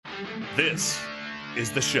This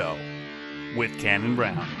is the show with Cannon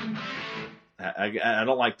Brown. I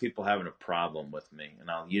don't like people having a problem with me, and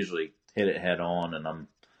I'll usually hit it head on. And I'm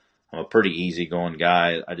a pretty easygoing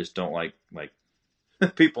guy. I just don't like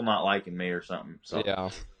people not liking me or something. So yeah,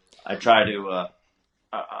 I try to.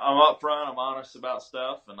 I'm upfront. I'm honest about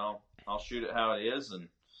stuff, and I'll shoot it how it is, and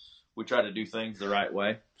we try to do things the right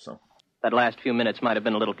way. So that last few minutes might have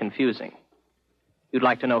been a little confusing. You'd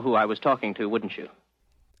like to know who I was talking to, wouldn't you?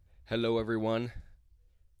 hello everyone.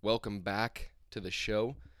 Welcome back to the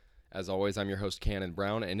show. As always, I'm your host, Cannon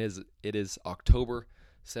Brown, and it is October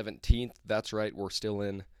 17th. That's right, we're still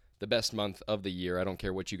in the best month of the year. I don't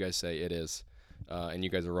care what you guys say, it is. And you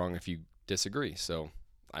guys are wrong if you disagree, so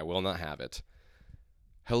I will not have it.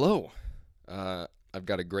 Hello. I've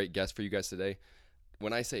got a great guest for you guys today.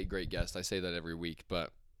 When I say great guest, I say that every week,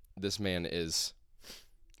 but this man is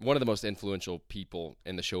one of the most influential people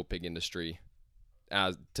in the show pig industry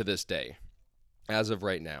as to this day, as of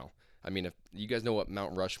right now. I mean, if you guys know what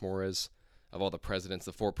Mount Rushmore is, of all the presidents,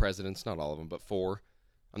 the 4 presidents, not all of them, but 4.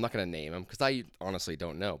 I'm not going to name them because I honestly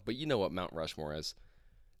don't know, but you know what Mount Rushmore is.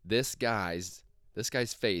 This guy's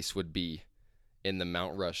face would be in the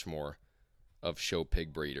Mount Rushmore of show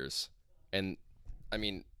pig breeders. And I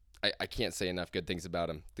mean, I can't say enough good things about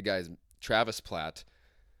him. The guy's Travis Platt.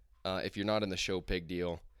 If you're not in the show pig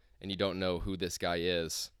deal and you don't know who this guy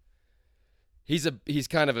is, he's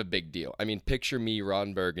kind of a big deal. I mean, picture me,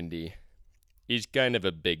 Ron Burgundy. He's kind of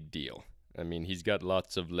a big deal. I mean, he's got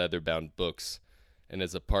lots of leather-bound books, and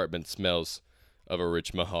his apartment smells of a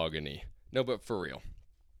rich mahogany. No, but for real.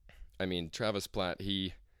 I mean, Travis Platt,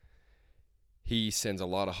 he sends a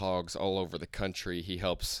lot of hogs all over the country. He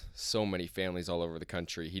helps so many families all over the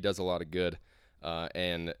country. He does a lot of good.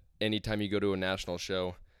 And anytime you go to a national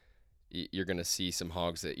show, you're going to see some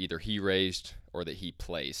hogs that either he raised or that he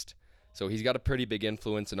placed. So he's got a pretty big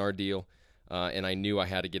influence in our deal, and I knew I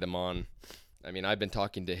had to get him on. I mean, I've been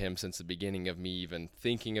talking to him since the beginning of me even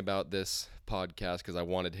thinking about this podcast because I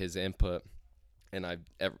wanted his input, and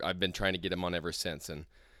I've been trying to get him on ever since. And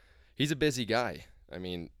he's a busy guy. I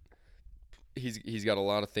mean, he's got a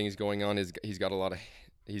lot of things going on. He's got a lot of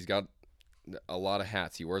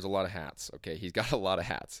hats. He wears a lot of hats. Okay, he's got a lot of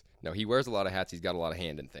hats. No, he wears a lot of hats. He's got a lot of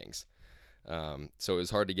hand in things. So it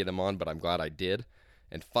was hard to get him on, but I'm glad I did.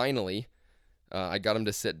 And finally, I got him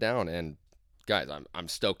to sit down. And guys, I'm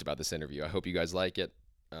stoked about this interview. I hope you guys like it.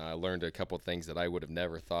 I learned a couple of things that I would have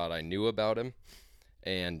never thought I knew about him.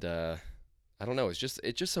 And I don't know. It's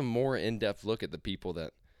just a more in-depth look at the people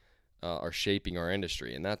that are shaping our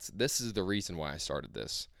industry. And this is the reason why I started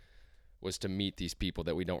this, was to meet these people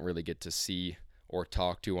that we don't really get to see or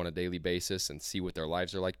talk to on a daily basis and see what their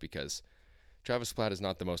lives are like, because Travis Platt is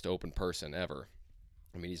not the most open person ever.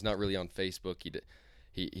 I mean, he's not really on Facebook.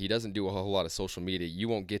 He doesn't do a whole lot of social media. You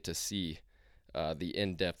won't get to see the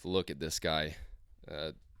in-depth look at this guy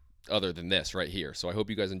other than this right here. So I hope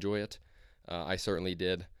you guys enjoy it. I certainly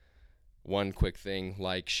did. One quick thing,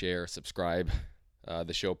 like, share, subscribe,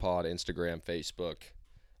 the show pod, Instagram, Facebook,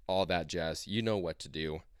 all that jazz. You know what to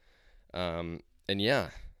do. And yeah,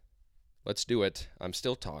 let's do it. I'm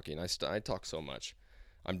still talking. I talk so much.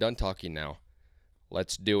 I'm done talking now.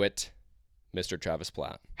 Let's do it, Mr. Travis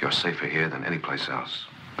Platt. You're safer here than any place else.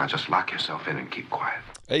 Now just lock yourself in and keep quiet.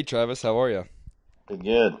 Hey, Travis, how are you?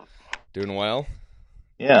 good. Doing well?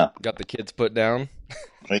 Yeah, Got the kids put down?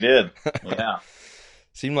 we did. Yeah.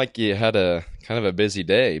 Seemed like you had a kind of a busy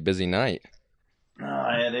day, busy night.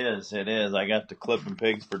 It is. It is. I got to clipping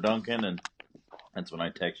pigs for Duncan, and that's when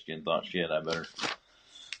I texted you and thought, shit, I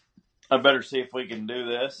better see if we can do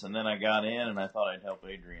this. And then I got in, and I thought I'd help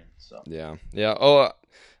Adrian. So Yeah. Oh,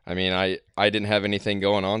 I mean, I didn't have anything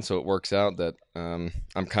going on, so it works out that I'm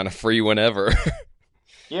kind of free whenever.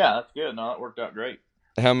 yeah, that's good. No, that worked out great.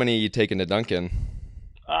 How many are you taking to Duncan?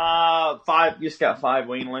 5. Just got 5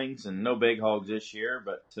 weanlings and no big hogs this year,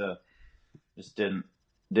 but just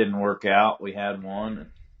didn't work out. We had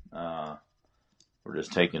one, and we're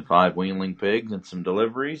just taking 5 weanling pigs and some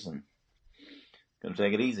deliveries, and gonna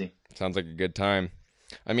take it easy. Sounds like a good time.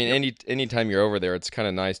 I mean, anytime you're over there, it's kind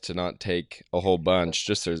of nice to not take a whole bunch.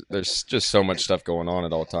 Just there's just so much stuff going on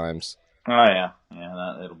at all times. Oh yeah,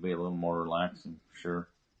 it'll be a little more relaxing, sure.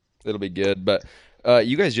 It'll be good. But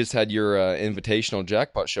you guys just had your invitational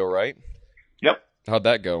jackpot show, right? Yep. How'd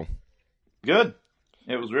that go? Good.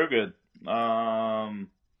 It was real good.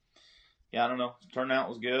 Yeah, I don't know. Turnout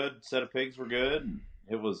was good. Set of pigs were good. And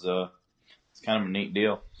it was it's kind of a neat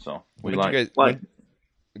deal. So we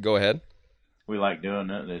Go ahead. We like doing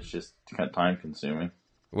it. It's just kind of time consuming.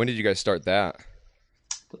 When did you guys start that?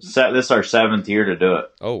 This is our 7th year to do it.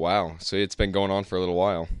 Oh, wow. So it's been going on for a little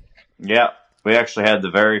while. Yeah. We actually had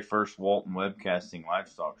the very first Walton Webcasting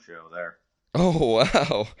livestock show there. Oh,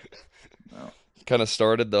 wow. No. Kind of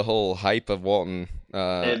started the whole hype of Walton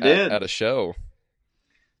It did. at a show.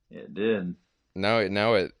 It did.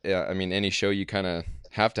 Yeah, I mean, any show you kind of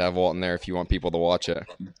have to have Walton there if you want people to watch it.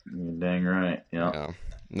 You're dang right. Yeah. Yeah.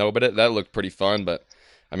 No, but that looked pretty fun. But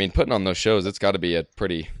I mean, putting on those shows, it's got to be a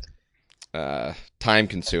pretty time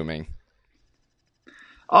consuming.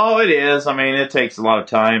 Oh, it is. I mean, it takes a lot of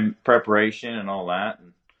time, preparation, and all that.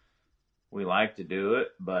 And we like to do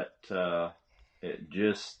it, but it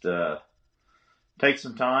just takes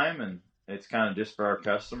some time, and it's kind of just for our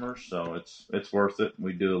customers, so it's worth it.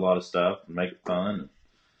 We do a lot of stuff and make it fun.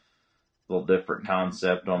 A little different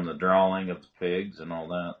concept on the drawing of the pigs and all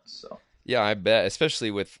that. So Yeah, I bet,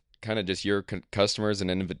 especially with kind of just your customers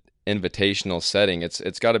and invitational setting,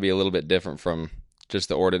 it's got to be a little bit different from just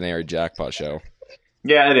the ordinary jackpot show.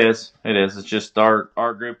 yeah, it is. It is. It's just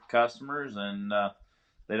our group of customers, and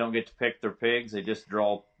they don't get to pick their pigs. They just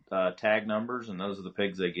draw tag numbers, and those are the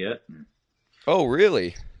pigs they get. And, Oh,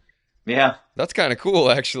 really? yeah, That's kind of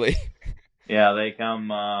cool, actually. yeah. They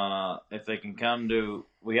come if they can come to.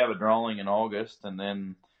 We have a drawing in August, and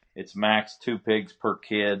then it's max 2 pigs per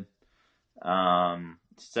kid.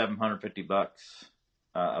 $750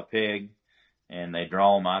 a pig, and they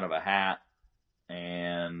draw them out of a hat,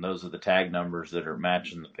 and those are the tag numbers that are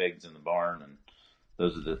matching the pigs in the barn, and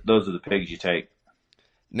those are the pigs you take.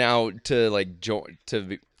 Now, to like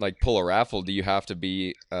pull a raffle, do you have to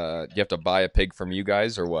be you have to buy a pig from you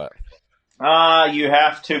guys or what? You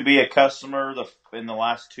have to be a customer in the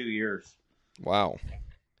last 2 years. Wow.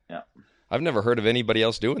 Yeah. I've never heard of anybody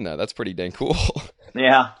else doing that. That's pretty dang cool.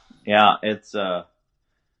 Yeah. It's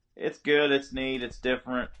good. It's neat. It's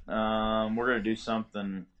different. We're gonna do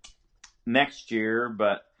something next year,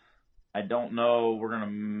 but I don't know. We're gonna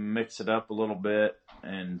mix it up a little bit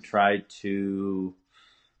and try to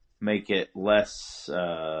make it less,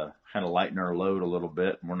 kind of lighten our load a little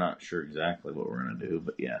bit. We're not sure exactly what we're gonna do,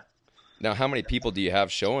 but yeah. Now, how many people do you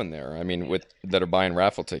have showing there? I mean, with that are buying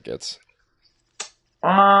raffle tickets?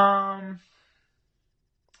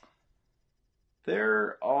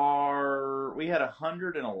 We had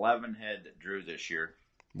 111 head that drew this year.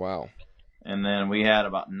 Wow. And then we had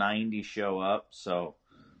about 90 show up. So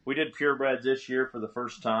we did purebreds this year for the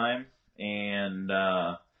first time. And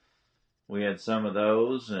we had some of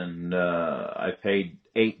those. And I paid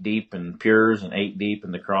 8 deep in pures and 8 deep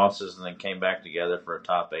in the crosses, and then came back together for a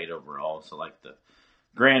top 8 overall. So like the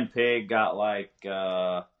Grand Pig got like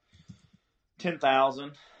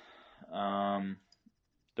 10,000 to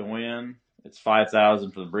win. It's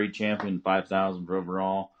 5,000 for the breed champion, 5,000 for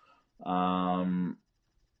overall. And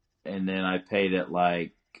then I paid it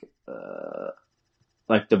like the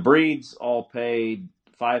breeds all paid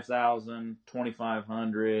 5,000,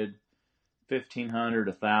 2,500, 1,500,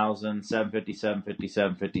 1,000, 750, 750,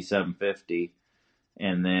 750, 750.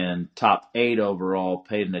 And then top 8 overall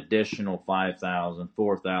paid an additional 5,000,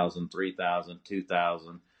 4,000, 3,000,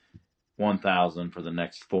 2,000, 1,000 for the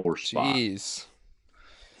next 4 spots. Jeez.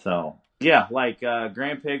 So yeah, like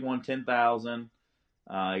Grand Pig won 10,000.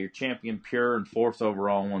 Your champion pure and 4th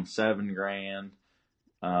overall won $7,000.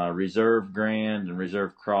 Reserve Grand and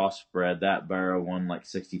Reserve Crossbred, that barrow won like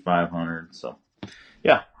 6,500. So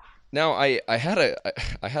yeah. Now, I had a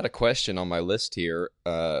question on my list here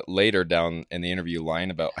later down in the interview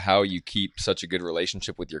line about how you keep such a good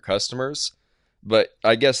relationship with your customers. But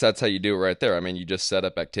I guess that's how you do it right there. I mean, you just set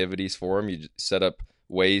up activities for them. You just set up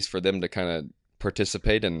ways for them to kind of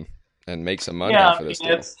participate and make some money off of this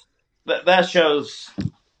deal. That shows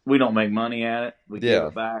we don't make money at it. We give Yeah.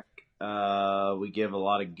 it back. We give a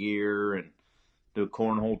lot of gear and do a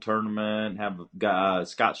cornhole tournament.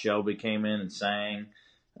 Scott Shelby came in and sang.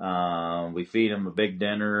 We feed him a big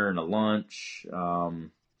dinner and a lunch.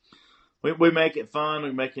 We make it fun.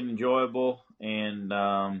 We make it enjoyable, and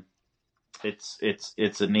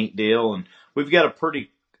it's a neat deal. And we've got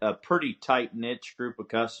a pretty tight niche group of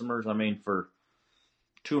customers. I mean, for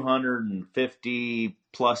 250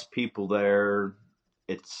 plus people there,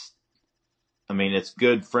 it's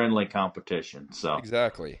good, friendly competition. So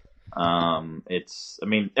Exactly.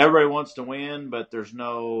 everybody wants to win, but there's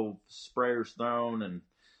no sprayers thrown and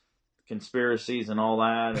conspiracies and all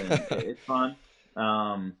that, and it's fun.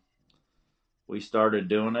 We started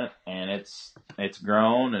doing it, and it's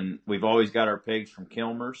grown, and we've always got our pigs from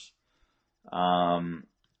Kilmer's.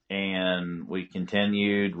 And we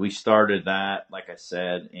continued. We started that, like I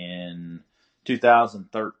said, in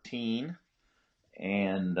 2013,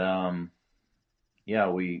 and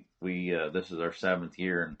we this is our 7th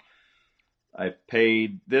year, and I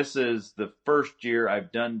paid. This is the first year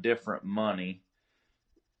I've done different money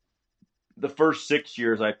the first 6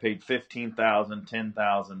 years I paid 15,000,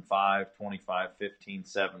 10,000, 5, 25, 15,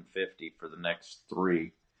 750 for the next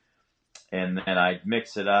 3. And then I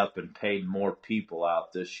mix it up and paid more people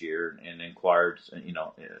out this year and inquired,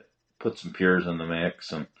 put some peers in the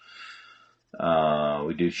mix. And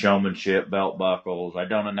we do showmanship, belt buckles. I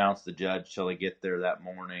don't announce the judge till they get there that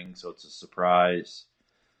morning, so it's a surprise.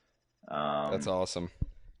 That's awesome.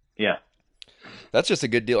 Yeah. That's just a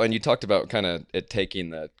good deal. And you talked about kind of it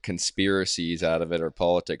taking the conspiracies out of it or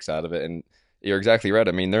politics out of it. And you're exactly right.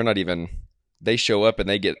 I mean, they're not even, they show up and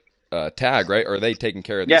they get tagged, right? Or are they taking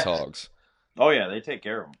care of these hogs? Oh, yeah, they take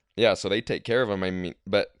care of them. Yeah, so they take care of them. I mean,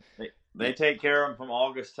 but they take care of them from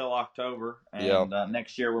August till October. And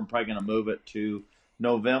next year we're probably going to move it to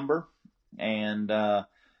November. And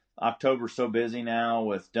October's so busy now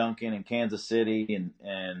with Duncan and Kansas City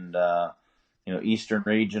and Eastern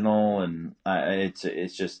Regional, and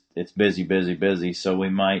it's busy. So we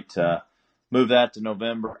might move that to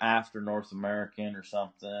November after North American or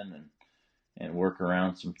something, and work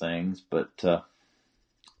around some things. But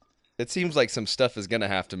it seems like some stuff is going to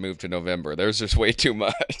have to move to November. There's just way too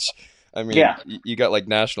much. I mean, you got like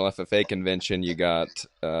National FFA Convention, you got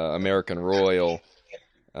American Royal.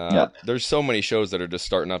 There's so many shows that are just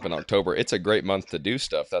starting up in October. It's a great month to do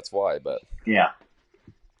stuff. That's why, but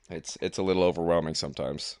it's a little overwhelming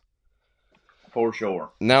sometimes. For sure.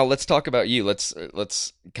 Now let's talk about you. Let's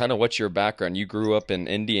kind of what's your background? You grew up in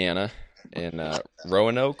Indiana, in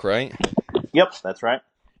Roanoke, right? Yep, that's right.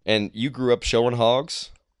 And you grew up showing hogs?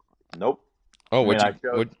 Nope. Oh, I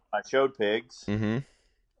showed pigs. Mm-hmm.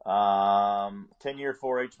 10-year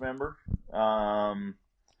 4-H member.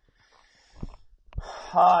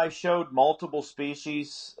 I showed multiple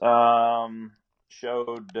species. Showed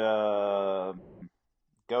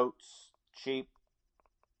goats, sheep,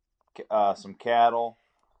 some cattle.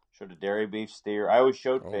 Showed a dairy beef steer. I always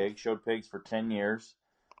showed pigs. Showed pigs for 10 years.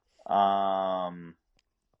 And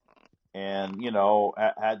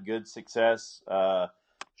had good success.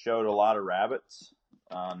 Showed a lot of rabbits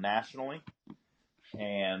nationally,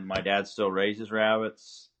 and my dad still raises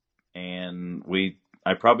rabbits. And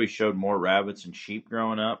I probably showed more rabbits and sheep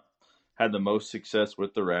growing up. Had the most success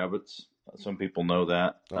with the rabbits. Some people know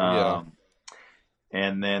that.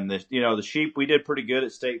 And then the sheep, we did pretty good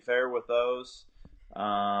at State Fair with those.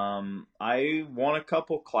 I won a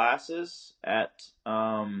couple classes at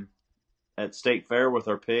State Fair with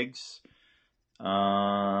our pigs.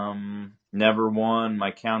 Never won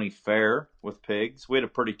my county fair with pigs. We had a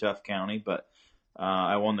pretty tough county, but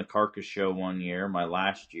I won the carcass show one year, my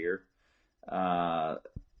last year. And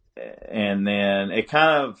then it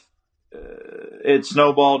kind of it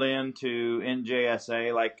snowballed into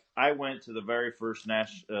NJSA. Like, I went to the very first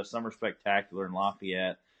Summer Spectacular in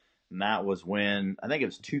Lafayette, and that was when, I think it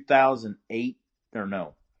was 2008, or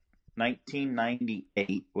no,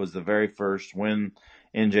 1998 was the very first when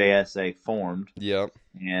NJSA formed. Yep.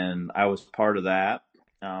 And I was part of that.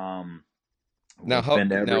 Now,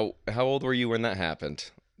 how old were you when that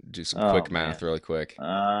happened? Do some quick math really quick.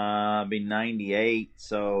 Be 98,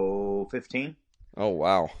 so 15. Oh,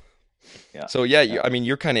 wow. Yeah. So,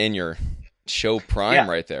 you're kind of in your show prime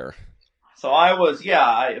right there. So I was,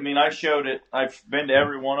 I showed it. I've been to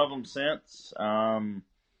every one of them since.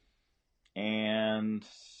 And,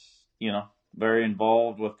 very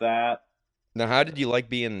involved with that. Now, how did you like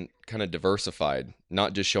being kind of diversified,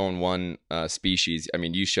 not just showing one species? I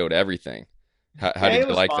mean, you showed everything. How did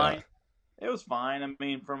you like that? It was fine. I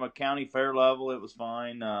mean, from a county fair level, it was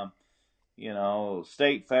fine.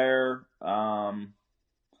 State fair,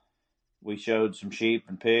 we showed some sheep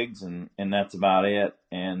and pigs, and that's about it.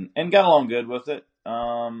 And got along good with it.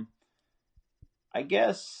 I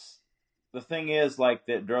guess the thing is, like,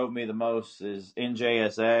 that drove me the most is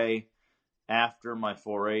NJSA. After my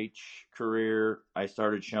 4-H career, I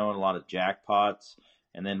started showing a lot of jackpots.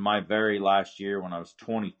 And then my very last year, when I was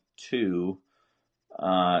 22,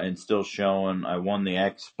 and still showing, I won the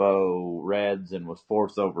Expo Reds and was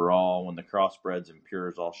 4th overall when the crossbreds and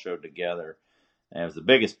pures all showed together. And it was the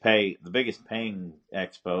biggest paying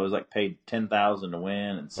expo. It was like paid $10,000 to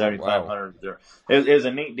win and $7,500. Wow. It was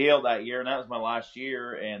a neat deal that year, and that was my last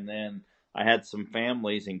year. And then I had some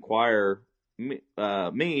families inquire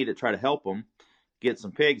me to try to help them get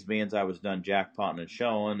some pigs, being I was done jackpotting and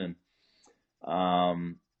showing, and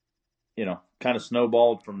kind of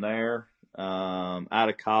snowballed from there. Out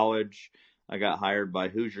of college, I got hired by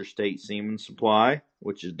Hoosier State Semen Supply,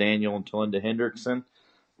 which is Daniel and Talinda Hendrickson.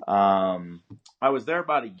 I was there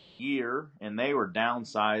about a year, and they were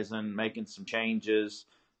downsizing, making some changes,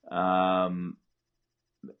 and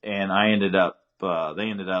they ended up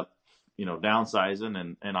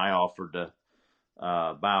downsizing, and I offered to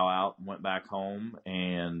bow out and went back home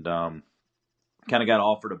and kind of got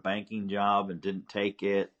offered a banking job and didn't take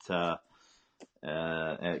it.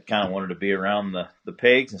 And kind of wanted to be around the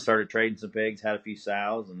pigs and started trading some pigs, had a few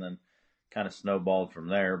sows, and then kind of snowballed from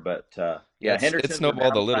there. But Yeah, it Henderson's a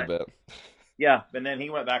snowballed a little downside. bit. Yeah, and then he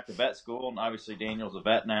went back to vet school, and obviously Daniel's a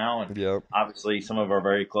vet now, and Yep. obviously some of our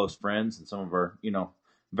very close friends and some of our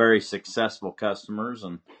very successful customers,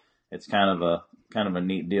 and it's kind of a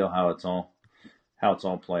neat deal how it's all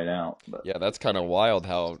played out. But Yeah, that's kind of wild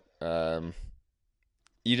how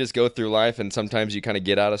you just go through life and sometimes you kind of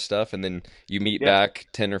get out of stuff and then you meet yeah, back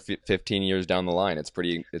 10 or 15 years down the line. It's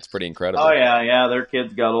pretty oh incredible. yeah, their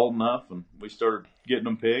kids got old enough, and we started getting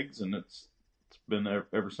them pigs, and it's been there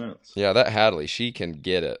ever since. Yeah, that Hadley, she can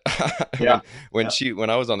get it. Yeah, yeah.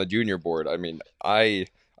 When I was on the junior board, I mean, I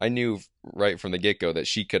knew right from the get-go that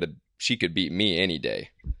she could beat me any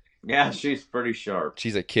day. Yeah, she's pretty sharp.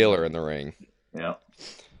 She's a killer in the ring. Yeah.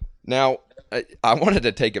 Now, I wanted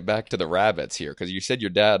to take it back to the rabbits here because you said your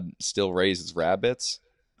dad still raises rabbits.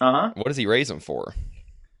 Uh-huh. What does he raise them for?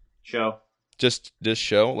 Show. Just this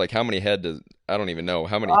show? Like how many head does I don't even know.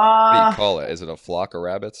 How many what do you call it? Is it a flock of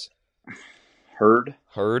rabbits? Herd.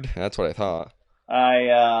 Herd? That's what I thought.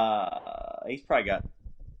 He's probably got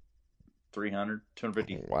 300,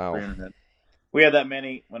 250, Wow. 300 head. We had that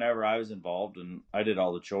many whenever I was involved, and I did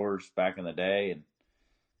all the chores back in the day, and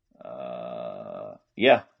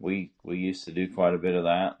yeah, we used to do quite a bit of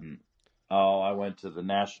that. And I went to the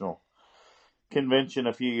national convention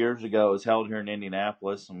a few years ago. It was held here in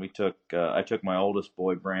Indianapolis, and I took my oldest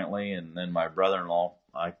boy Brantley, and then my brother-in-law.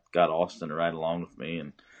 I got Austin to ride along with me,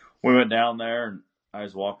 and we went down there, and I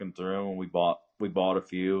was walking through, and we bought a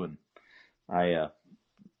few, and I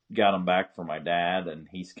got them back for my dad, and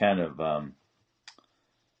he's kind of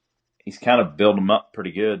built them up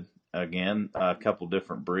pretty good again. A couple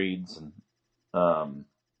different breeds, and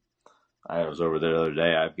I was over there the other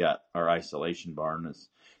day. I've got our isolation barn. It's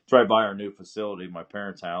right by our new facility, my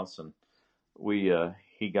parents' house, and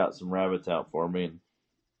he got some rabbits out for me, and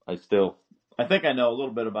I think I know a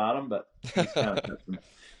little bit about them, but he's kind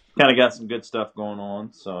of got some good stuff going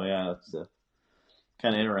on. So yeah, it's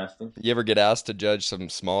kind of interesting. You ever get asked to judge some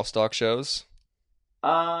small stock shows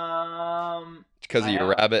because of I your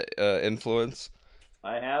have rabbit influence?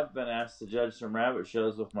 I have been asked to judge some rabbit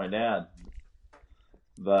shows with my dad,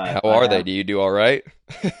 but How are they? Do you do all right?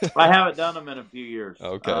 I haven't done them in a few years.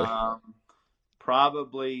 Okay.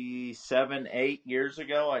 Probably 7, 8 years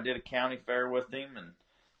ago, I did a county fair with him, and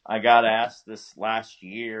I got asked this last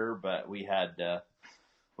year, but we had a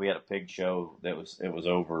pig show it was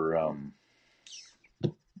over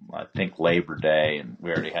I think Labor Day, and we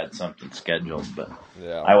already had something scheduled, but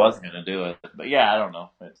Yeah. I wasn't going to do it. But yeah, I don't know.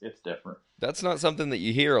 It's different. That's not something that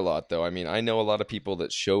you hear a lot, though. I mean, I know a lot of people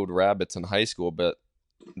that showed rabbits in high school, but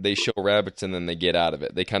they show rabbits and then they get out of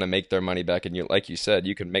it. They kind of make their money back, and like you said,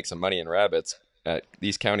 you can make some money in rabbits at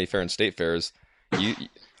these county fair and state fairs.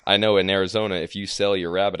 I know in Arizona, if you sell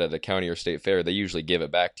your rabbit at a county or state fair, they usually give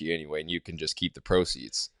it back to you anyway, and you can just keep the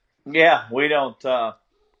proceeds. Yeah, we don't.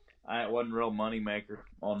 It wasn't a real money maker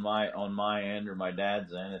on my end or my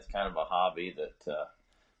dad's end. It's kind of a hobby that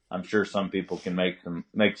I'm sure some people can make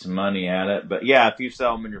some money at it. But yeah, if you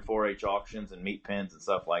sell them in your 4-H auctions and meat pens and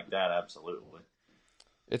stuff like that, absolutely.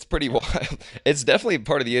 It's pretty wild. It's definitely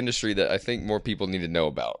part of the industry that I think more people need to know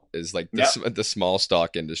about is like the small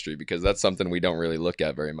stock industry, because that's something we don't really look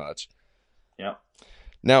at very much. Yep.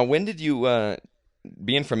 Now, when did you,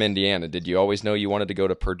 being from Indiana, did you always know you wanted to go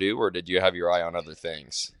to Purdue, or did you have your eye on other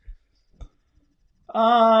things?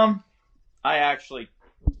 I actually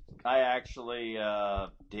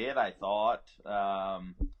did. I thought.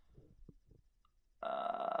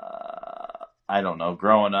 I don't know.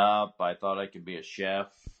 Growing up, I thought I could be a chef,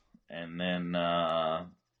 and then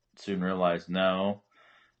soon realized no.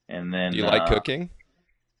 And then Do you like cooking?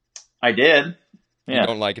 I did. Yeah. You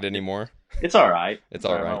don't like it anymore? It's all right. It's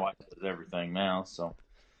all right. My wife does everything now, so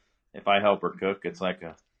if I help her cook, it's like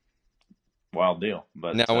a wild deal.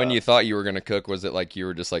 But now, when you thought you were going to cook, was it like you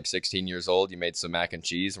were just like 16 years old, you made some mac and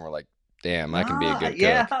cheese, and were like, damn, I can be a good cook?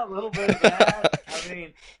 Yeah, a little bit of that. I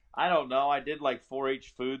mean, I don't know. I did like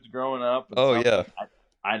 4-H foods growing up. Oh, yeah.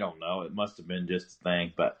 I don't know. It must have been just a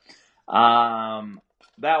thing. But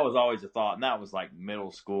that was always a thought. And that was like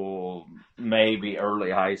middle school, maybe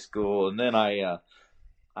early high school. And then I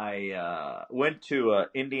went to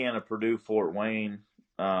Indiana, Purdue, Fort Wayne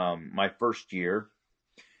my first year.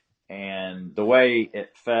 And the way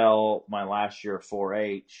it fell, my last year of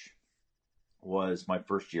 4-H was my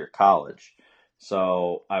first year of college.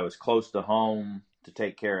 So I was close to home to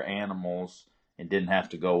take care of animals and didn't have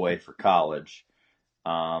to go away for college.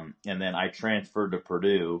 And then I transferred to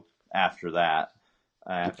Purdue after that,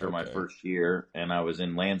 after my Okay. first year, and I was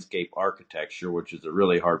in landscape architecture, which is a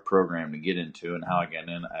really hard program to get into. And how I got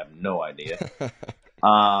in, I have no idea.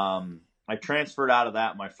 I transferred out of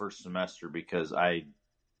that my first semester because I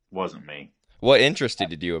wasn't me. What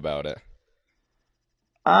interested you about it?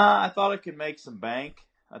 I thought I could make some bank.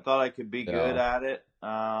 I thought I could be good Yeah. at it.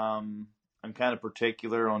 I'm kind of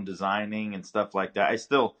particular on designing and stuff like that. I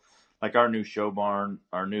still like our new show barn,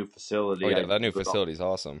 our new Oh facility. yeah, that new facility's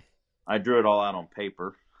awesome. I drew it all out on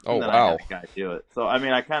paper, Oh and then I had wow. a guy do it. So I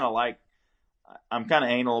mean, I kind of like. I'm kind of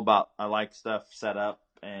anal about. I like stuff set up,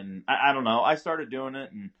 and I don't know. I started doing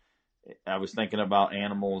it, and I was thinking about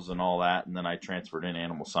animals and all that, and then I transferred in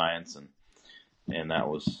animal science, and that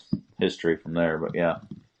was history from there. But yeah.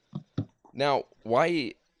 Now, were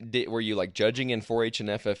you like judging in 4-H and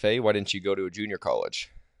FFA? Why didn't you go to a junior college?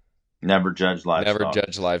 Never judged Never livestock.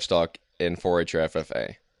 judge livestock in 4-H or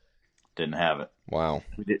FFA. Didn't have it. Wow.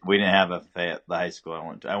 We didn't have FFA at the high school I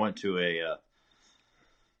went to. I went to a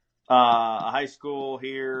high school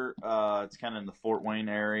here. It's kind of in the Fort Wayne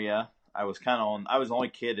area. I was the only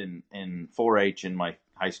kid in 4-H in my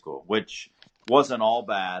high school, which wasn't all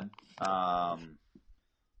bad. I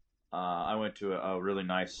went to a really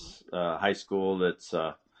nice high school that's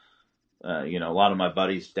a lot of my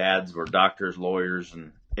buddies' dads were doctors, lawyers,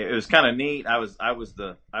 and it was kind of neat. I was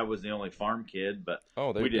the only farm kid, but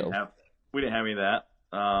Oh, there we you didn't go. have any of that.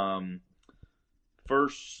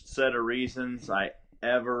 First set of reasons I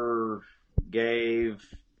ever gave,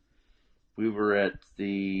 we were at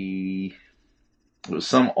it was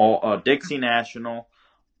some Dixie National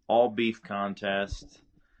all beef contest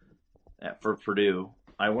for Purdue.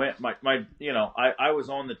 I went I was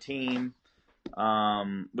on the team.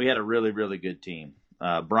 We had a really, really good team.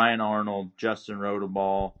 Brian Arnold, Justin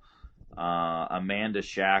Rodeball, Amanda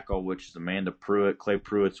Shackle, which is Amanda Pruitt, Clay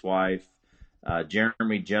Pruitt's wife,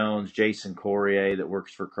 Jeremy Jones, Jason Corrier that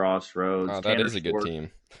works for Crossroads, Oh, that Tanner is a good Schwartz,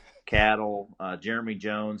 team. Cattle, Jeremy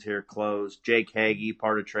Jones here close, Jake Hagee,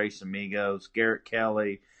 part of Trace Amigos, Garrett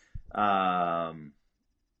Kelly, Andon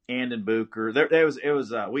Booker.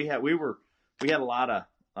 We had a lot of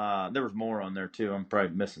there was more on there too. I'm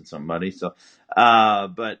probably missing somebody. So,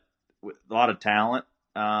 but a lot of talent,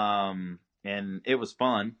 and it was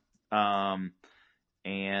fun. And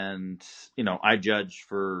I judged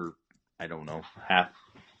for I don't know half.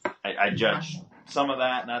 I judged some of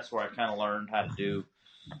that, and that's where I kind of learned how to do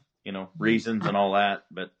reasons and all that.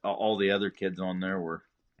 But all the other kids on there were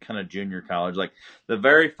kind of junior college. Like the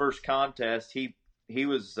very first contest, he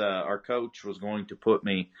was our coach was going to put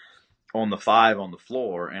me on the 5 on the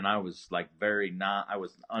floor, and I was like I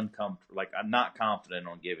was uncomfortable, like I'm not confident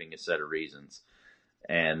on giving a set of reasons,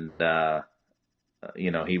 and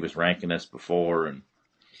he was ranking us before, and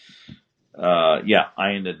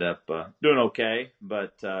I ended up doing okay,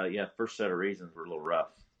 but first set of reasons were a little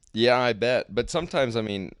rough. Yeah, I bet. But sometimes, I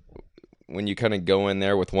mean, when you kind of go in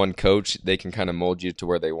there with one coach, they can kind of mold you to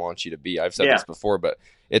where they want you to be. I've said Yeah. this before, but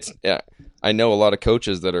I know a lot of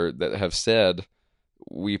coaches that have said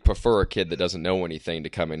we prefer a kid that doesn't know anything to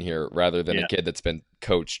come in here rather than a kid that's been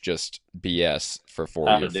coached just BS for 4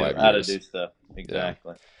 or 5 years. How to do stuff.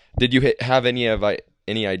 Exactly. Yeah. Did you have any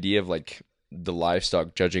idea of like the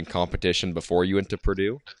livestock judging competition before you went to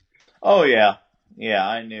Purdue? Oh yeah.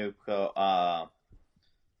 I knew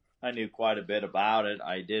quite a bit about it.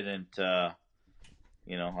 I didn't. I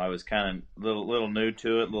was kind of little new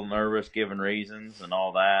to it, a little nervous, giving reasons and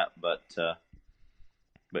all that. But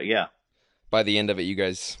yeah. By the end of it, you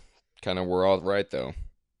guys kind of were all right, though.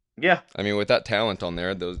 Yeah. I mean, with that talent on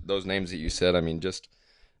there, those names that you said, I mean,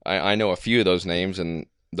 I know a few of those names, and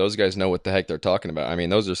those guys know what the heck they're talking about. I mean,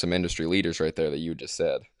 those are some industry leaders right there that you just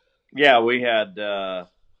said. Yeah, we had,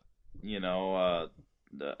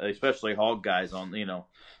 especially hog guys on,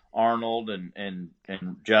 Arnold and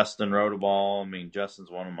Justin Rodeball. I mean,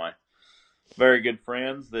 Justin's one of my very good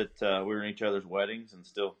friends that we were in each other's weddings, and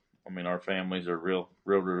still, I mean, our families are real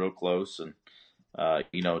close. And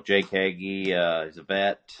Jake Hagee is a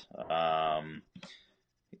vet,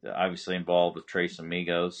 obviously involved with Trace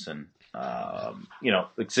Amigos, and a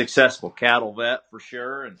successful cattle vet for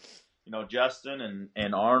sure. And Justin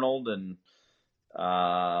and Arnold and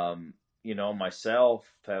myself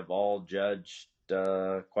have all judged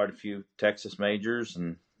quite a few Texas majors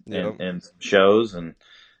and shows, and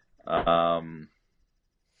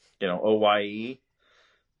OYE.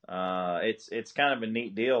 It's kind of a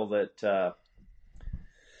neat deal that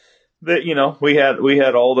we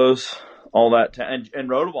had all that and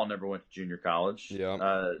Rodeball never went to junior college.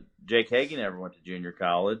 Yeah. Jake Hagee never went to junior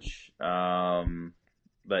college.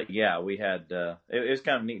 But yeah, we had it was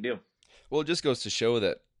kind of a neat deal. Well, it just goes to show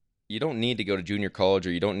that you don't need to go to junior college,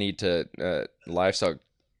 or you don't need to livestock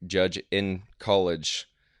judge in college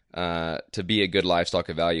to be a good livestock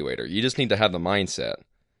evaluator. You just need to have the mindset.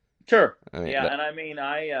 Sure. I mean, Yeah, and I mean,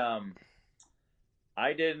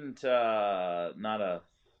 I didn't not a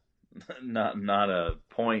not a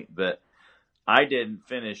point, but I didn't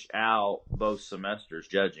finish out both semesters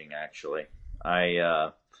judging. Actually,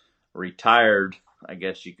 I retired, I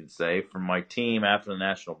guess you could say, from my team after the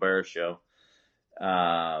National Bear Show.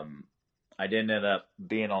 I didn't end up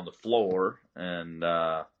being on the floor, and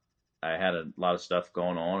I had a lot of stuff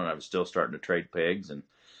going on, and I was still starting to trade pigs, and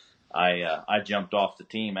I jumped off the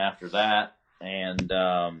team after that, and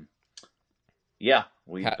yeah,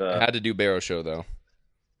 we've had to do Barrow Show though.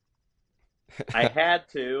 I had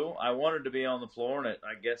to. I wanted to be on the floor, and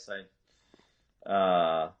I guess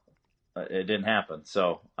it didn't happen.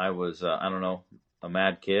 So I was I don't know, a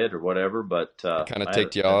mad kid or whatever, but Kind of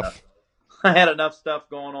ticked you off. I had enough stuff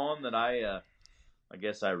going on that I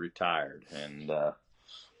guess I retired, and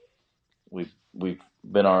we've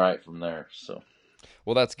been all right from there. So.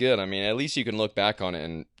 Well, that's good. I mean, at least you can look back on it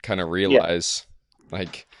and kind of realize,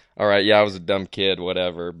 like, all right, yeah, I was a dumb kid,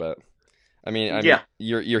 whatever. But I mean,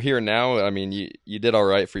 you're here now. I mean, you did all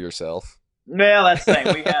right for yourself. Yeah, that's the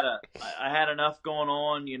thing. I had enough going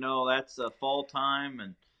on. That's fall time,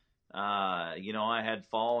 and I had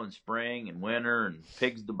fall and spring and winter and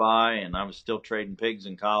pigs to buy, and I was still trading pigs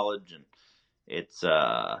in college, and it's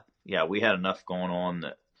we had enough going on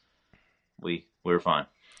that we were fine.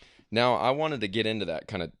 Now, I wanted to get into that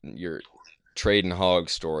kind of your trade and hog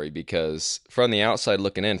story, because from the outside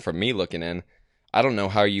looking in, from me looking in, I don't know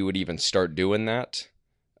how you would even start doing that.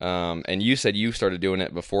 And you said you started doing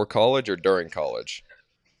it before college or during college?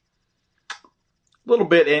 A little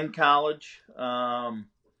bit in college.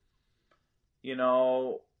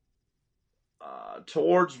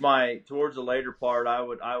 Towards the later part, I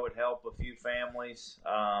would help a few families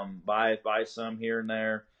buy some here and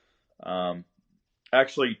there.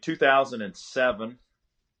 Actually, 2007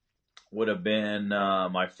 would have been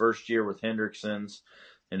my first year with Hendrickson's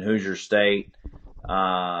in Hoosier State.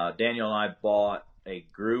 Daniel and I bought a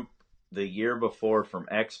group the year before from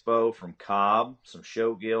Expo, from Cobb, some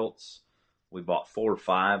show gilts. We bought 4 or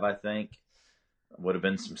 5, I think. Would have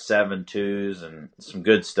been some 7.2s and some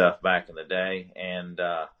good stuff back in the day. And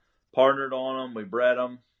partnered on them. We bred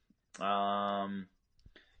them.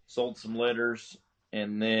 Sold some litters.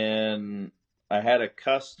 And then I had a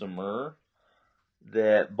customer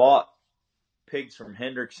that bought pigs from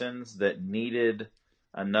Hendrickson's that needed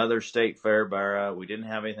another state fair barra. We didn't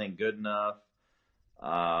have anything good enough.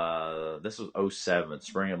 This was 07,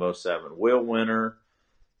 spring of 07. Will Winter.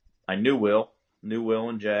 I knew Will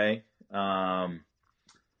and Jay.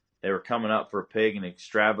 They were coming up for a pig in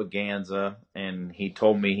extravaganza, and he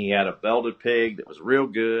told me he had a belted pig that was real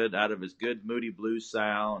good out of his good Moody Blue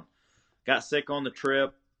sow, and got sick on the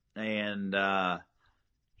trip. And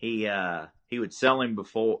he would sell him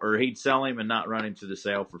he'd sell him and not run him to the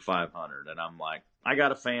sale for $500. And I'm like, I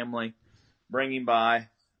got a family, bring him by.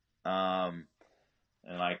 And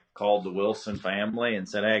I called the Wilson family and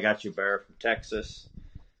said, hey, I got you a bear from Texas.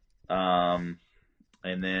 And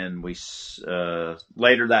then we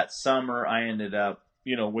later that summer, I ended up,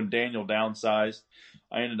 when Daniel downsized,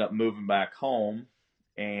 I ended up moving back home,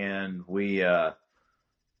 and we had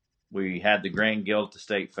the Grand Guild at the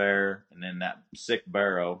State Fair, and then that sick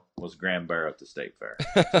barrow was Grand Barrow at the State Fair.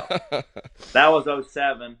 So that was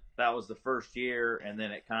 07. That was the first year, and then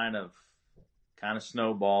it kind of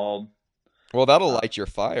snowballed. Well, that'll light your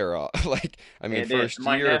fire off. First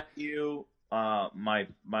my year. Nephew, my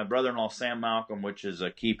brother-in-law Sam Malcolm, which is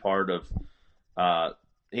a key part of,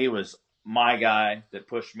 he was my guy that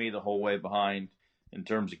pushed me the whole way behind in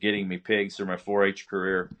terms of getting me pigs through my 4-H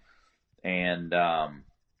career, and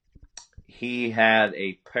he had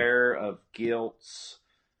a pair of gilts.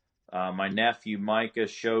 My nephew Micah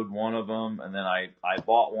showed one of them, and then I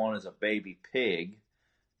bought one as a baby pig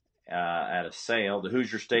at a sale, the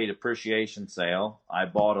Hoosier State Appreciation Sale. I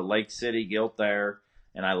bought a Lake City gilt there,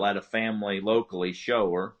 and I let a family locally show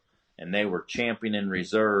her, and they were champion in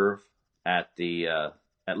reserve at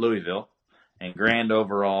Louisville. And grand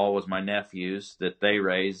overall was my nephew's that they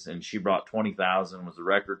raised, and she brought 20,000, was the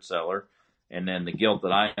record seller. And then the gilt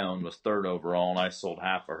that I owned was third overall, and I sold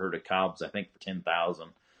half of her to Cobb's, I think, for 10,000,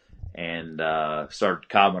 and started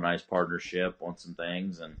Cobb and I's partnership on some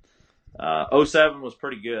things. And 07 was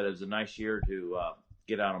pretty good. It was a nice year to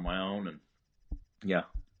get out on my own, and yeah.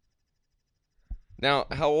 Now,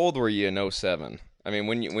 how old were you in 07? I mean,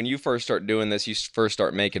 when you first start doing this, you first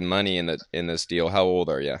start making money in this deal. How old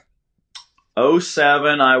are you?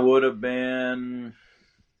 07, I would have been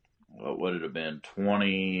what would it have been?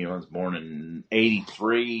 20. I was born in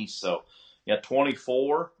 83, so yeah,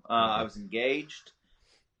 24. I was engaged.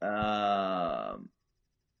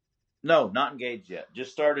 No, not engaged yet.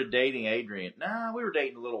 Just started dating Adrian. Nah, we were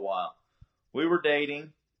dating a little while. We were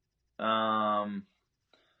dating, and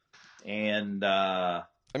I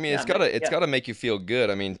mean, yeah, it's gotta make you feel good.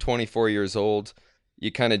 I mean, 24 years old,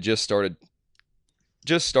 you kind of just started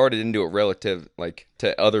into it relative like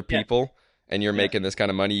to other yeah, people, and you're yeah. making this kind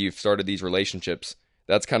of money. You've started these relationships.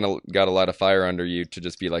 That's kind of got a lot of fire under you to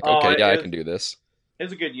just be like, Oh, okay, yeah, I can do this. it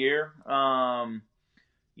was a good year.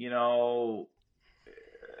 You know,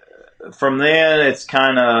 from then it's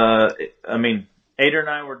kind of. I mean, Adrian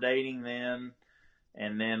and I were dating then.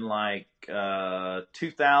 And then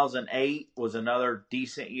 2008 was another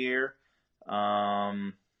decent year. I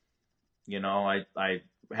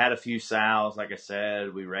had a few sows, like I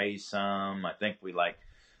said. We raised some. I think we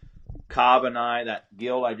Cobb and I, that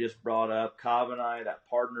gilt I just brought up, Cobb and I, that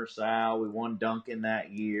partner sow, we won Duncan that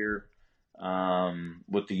year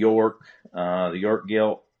with the York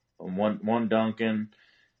gilt, one Duncan.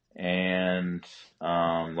 And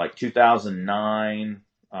 2009,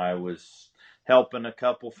 I was helping a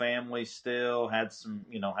couple families still, had some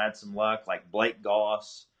luck, like Blake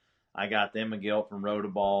Goss. I got them a gilt from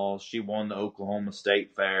Rotoball. She won the Oklahoma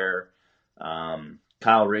State Fair.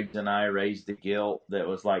 Kyle Riggs and I raised the gilt that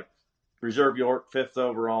was like Reserve York, 5th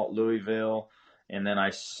overall at Louisville. And then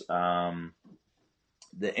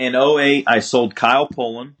in '08, I sold Kyle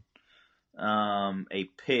Pullen a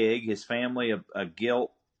pig, his family, a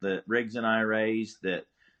gilt that Riggs and I raised that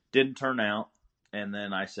didn't turn out. And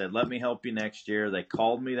then I said, let me help you next year. They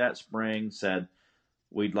called me that spring, said,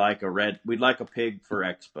 we'd like a pig for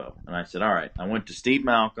Expo. And I said, all right. I went to Steve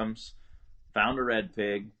Malcolm's, found a red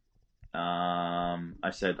pig.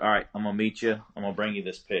 I said, all right, I'm going to meet you. I'm going to bring you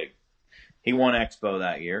this pig. He won Expo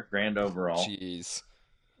that year, grand overall. Jeez.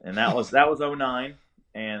 And that was '09.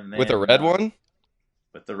 And then, With a red one?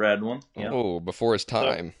 With the red one. Yep. Oh, before his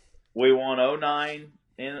time. So we won '09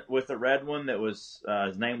 with the red one that was,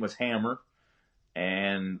 his name was Hammer.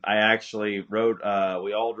 And I actually rode,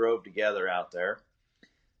 we all drove together out there,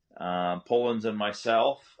 Pullins and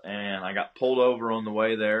myself, and I got pulled over on the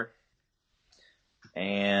way there.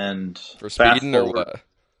 And for speeding or what?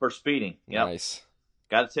 For speeding. Yep. Nice.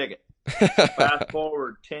 Got a ticket. Fast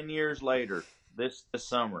forward 10 years later, this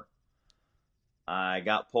summer, I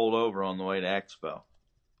got pulled over on the way to Expo.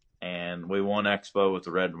 And we won Expo with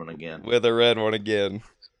the red one again. With a red one again.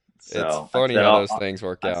 So it's funny how those things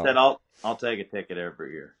work out. I said I'll take a ticket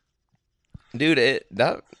every year. Dude,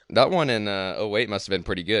 that one in '08 must have been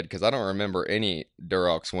pretty good because I don't remember any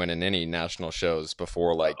Durox winning any national shows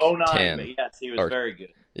before 09, 10. But yes, he was very good.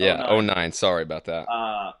 Yeah, '09. Sorry about that.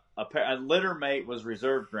 A litter mate was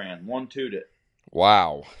reserve grand, 1-2'd it.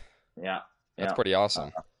 Wow. Yeah, that's pretty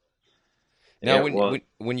awesome. Now,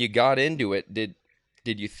 when you got into it, did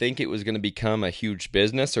you think it was going to become a huge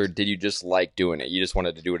business, or did you just like doing it? You just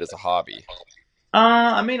wanted to do it as a hobby?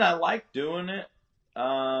 I mean, I like doing it.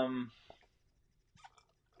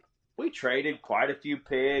 We traded quite a few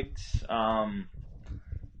pigs. I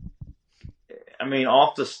mean,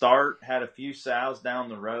 off the start, had a few sows down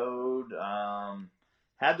the road.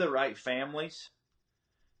 Had the right families,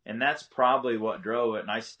 and that's probably what drove it.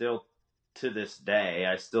 And I still, to this day,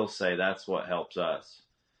 I still say that's what helps us.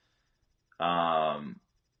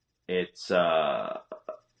 It's the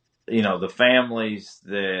families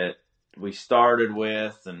that we started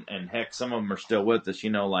with, and heck, some of them are still with us.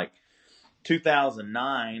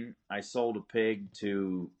 2009, I sold a pig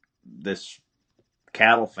to this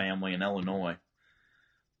cattle family in Illinois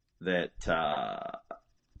that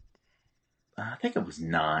I think it was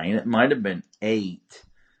 9. It might have been 8.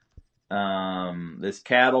 This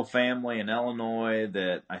cattle family in Illinois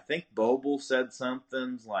that I think Boble said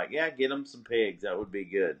something like, yeah, get them some pigs. That would be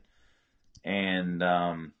good. And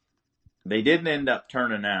they didn't end up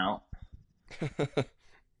turning out.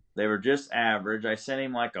 They were just average. I sent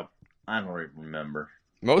him I don't even remember.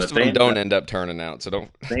 Most of them don't end up turning out, so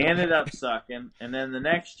don't. They ended up sucking. And then the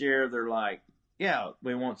next year, they're like, yeah,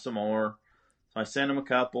 we want some more. So I sent him a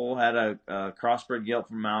couple. Had a crossbred gilt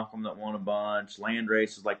from Malcolm that won a bunch.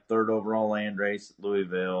 Landrace was 3rd overall Landrace at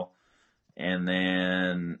Louisville. And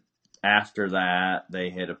then after that, they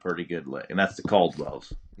hit a pretty good lick. And that's the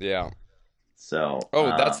Caldwells. Yeah. So.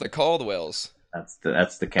 That's the Caldwells. That's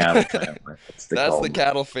the cattle family. That's the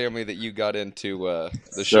cattle family that you got into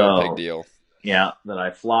the show pig deal. Yeah, that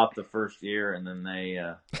I flopped the first year, and then they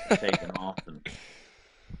taken off.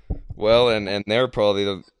 Well, and they're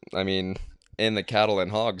probably in the cattle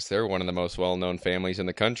and hogs, they're one of the most well-known families in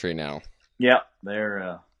the country now. Yeah,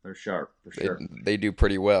 they're They're sharp for sure. They do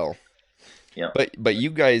pretty well. Yeah. But you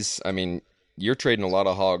guys, I mean, you're trading a lot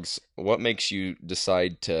of hogs. What makes you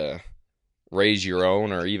decide to raise your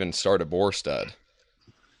own or even start a boar stud?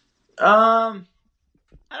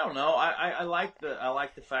 I don't know. I like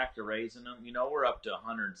the fact of raising them. We're up to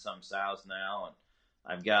 100 and some sows now, and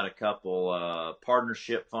I've got a couple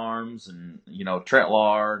partnership farms, and Trent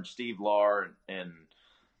Lar and Steve Lar and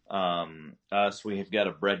us. We have got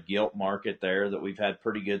a bred gilt market there that we've had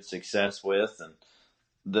pretty good success with,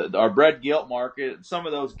 and our bred gilt market. Some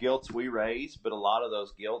of those gilts we raise, but a lot of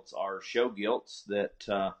those gilts are show gilts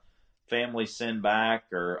that families send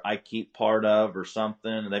back or I keep part of or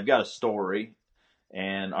something, and they've got a story.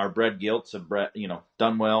 And our bred gilts have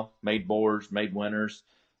done well, made boars, made winners,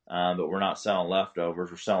 but we're not selling leftovers.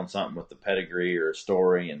 We're selling something with the pedigree or a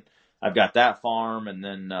story. And I've got that farm, and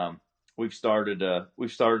then we've started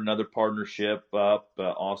another partnership up,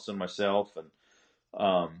 Austin, myself, and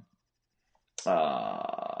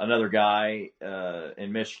another guy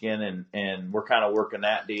in Michigan, and we're kind of working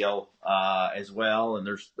that deal as well. And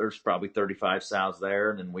there's probably 35 sows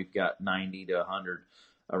there, and then we've got 90 to 100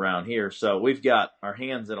 around here. So we've got our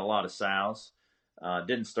hands in a lot of sows.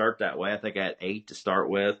 Didn't start that way. I think I had 8 to start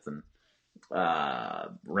with, and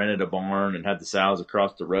rented a barn and had the sows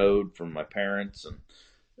across the road from my parents, and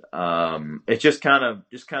it just kind of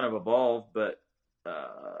evolved. But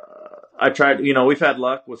I tried. We've had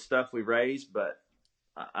luck with stuff we raised, but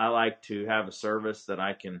I like to have a service that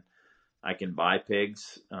I can buy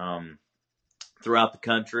pigs throughout the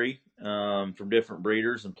country from different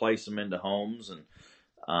breeders and place them into homes, and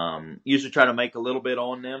usually try to make a little bit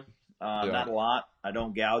on them. Not a lot. I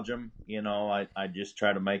don't gouge them. I just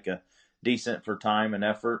try to make a decent for time and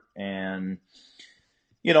effort. And,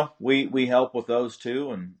 we help with those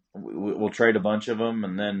too. And we'll trade a bunch of them.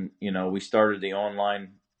 And then, we started the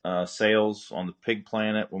online sales on the Pig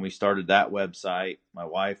Planet. When we started that website, my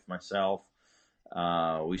wife, myself,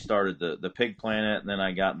 we started the Pig Planet. And then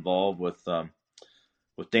I got involved with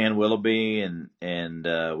Dan Willoughby, and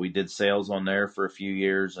we did sales on there for a few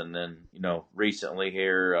years. And then, recently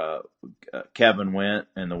here, Kevin Went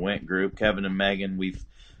and the Went group, Kevin and Megan, we've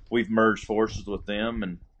merged forces with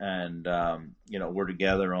them, and we're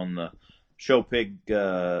together on the Show Pig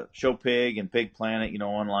and Pig Planet,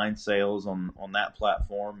 online sales on that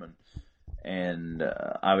platform. And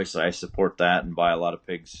obviously I support that and buy a lot of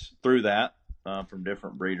pigs through that. From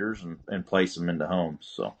different breeders and place them into homes.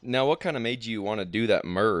 So now, what kind of made you want to do that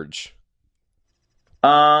merge?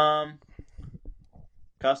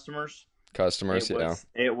 Customers.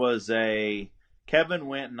 It was Kevin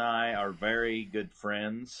Went and I are very good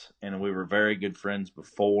friends, and we were very good friends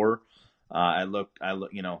before. I look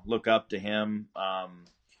up to him.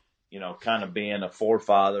 Kind of being a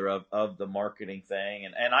forefather of the marketing thing,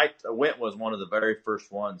 and Went was one of the very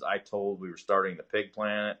first ones I told we were starting the Pig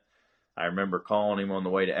Planet. I remember calling him on the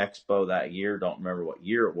way to Expo that year. Don't remember what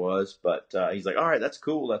year it was, but he's like, all right, that's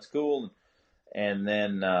cool. And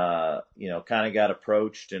then, kind of got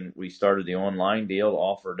approached, and we started the online deal to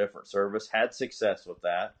offer a different service. Had success with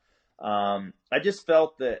that. I just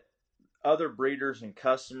felt that other breeders and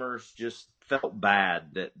customers just felt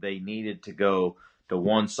bad that they needed to go to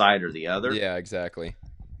one side or the other. Yeah, exactly.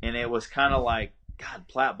 And it was kind of like, God,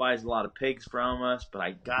 Platt buys a lot of pigs from us, but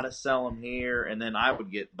I got to sell them here. And then I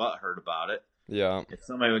would get butthurt about it. Yeah. If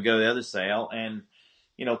somebody would go to the other sale. And,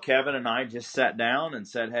 Kevin and I just sat down and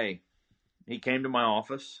said, hey, he came to my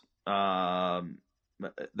office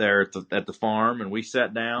there at the farm, and we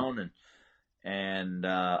sat down and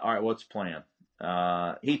all right, what's the plan?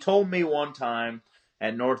 He told me one time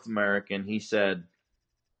at North American, he said,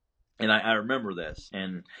 and I remember this,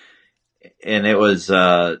 and it was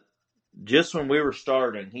just when we were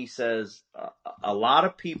starting, he says, a lot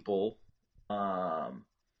of people,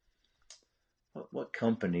 what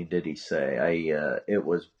company did he say? It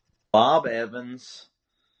was Bob Evans.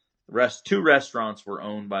 Two restaurants were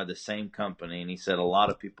owned by the same company, and he said, a lot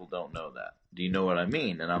of people don't know that. Do you know what I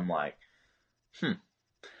mean? And I'm like,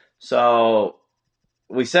 So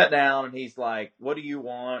we sat down, and he's like, what do you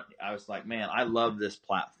want? I was like, man, I love this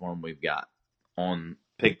platform we've got on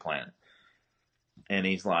Pig Planet. And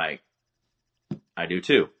he's like, I do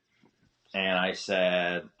too. And I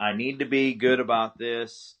said, I need to be good about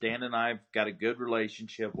this. Dan and I've got a good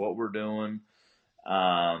relationship, what we're doing.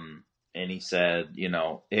 And he said,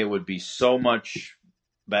 it would be so much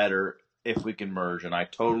better if we can merge. And I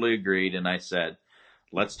totally agreed. And I said,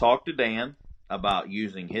 let's talk to Dan about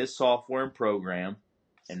using his software and program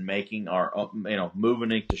and making our,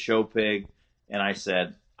 moving it to Show Pig. And I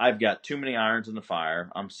said, I've got too many irons in the fire.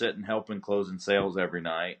 I'm sitting helping closing sales every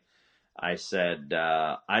night. I said,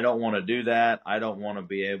 I don't want to do that. I don't want to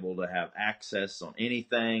be able to have access on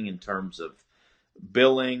anything in terms of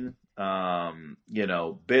billing,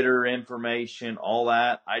 bidder information, all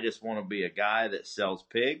that. I just want to be a guy that sells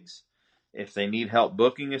pigs. If they need help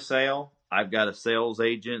booking a sale, I've got a sales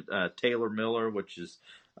agent, Taylor Miller, which is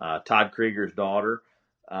Todd Krieger's daughter.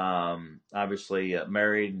 Obviously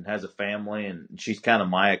married and has a family, and she's kind of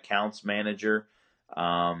my accounts manager.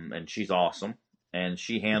 And she's awesome. And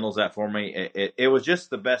she handles that for me. It was just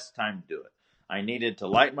the best time to do it. I needed to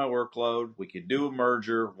lighten my workload. We could do a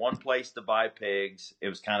merger, one place to buy pigs. It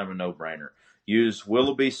was kind of a no-brainer. Use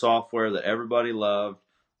Willoughby software that everybody loved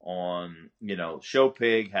on, Show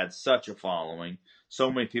Pig had such a following.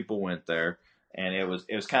 So many people went there, and it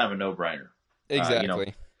was kind of a no-brainer.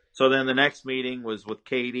 Exactly. So then the next meeting was with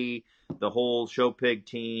Katie, the whole Show Pig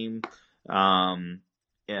team, Amy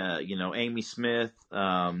Smith,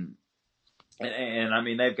 and I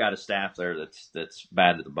mean, they've got a staff there that's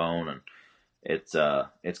bad to the bone, and it's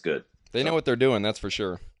good. They know what they're doing, that's for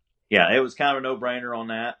sure. Yeah, it was kind of a no-brainer on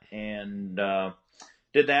that, and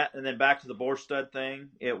did that, and then back to the boar stud thing.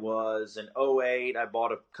 It was in '08. I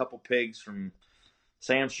bought a couple pigs from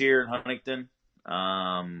Sam Shear in Huntington.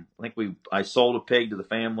 I think I sold a pig to the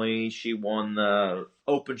family. She won the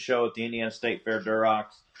open show at the Indiana State Fair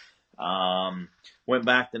Durocs. Went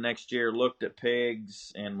back the next year, looked at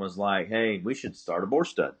pigs, and was like, "Hey, we should start a boar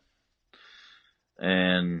stud."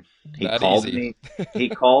 And he called me. He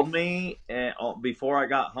called me before I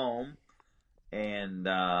got home, and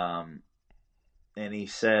he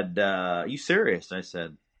said, "You serious?" I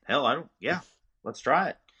said, "Hell, I don't. Yeah, let's try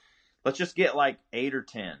it. Let's just get like 8 or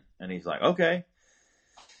 10." And he's like, "Okay."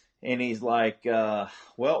 And he's like,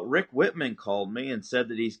 "Well, Rick Whitman called me and said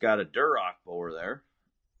that he's got a Duroc boar there."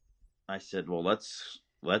 I said, "Well, let's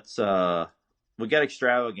we got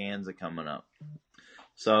extravaganza coming up."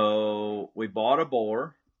 So we bought a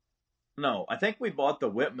boar. No, I think we bought the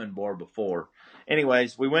Whitman boar before.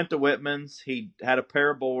 Anyways, we went to Whitman's. He had a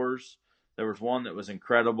pair of boars. There was one that was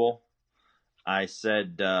incredible. I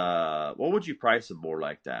said, "What would you price a boar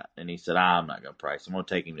like that?" And he said, "I'm not going to price. I'm going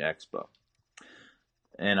to take him to Expo."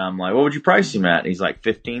 And I'm like, "What would you price him at?" And he's like,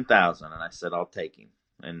 $15,000. And I said, "I'll take him."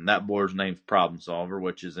 And that boar's name's Problem Solver,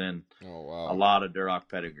 which is in a lot of Duroc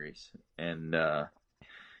pedigrees. And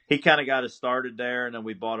he kind of got us started there. And then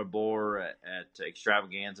we bought a boar at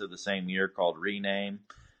Extravaganza the same year called Rename.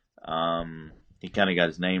 He kind of got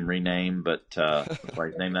his name renamed, but that's why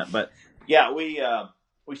he's named that. But yeah, we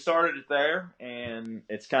started it there, and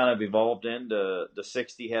it's kind of evolved into the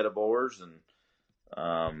 60 head of boars, and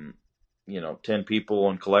 10 people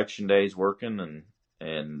on collection days working,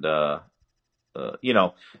 and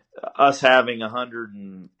us having 100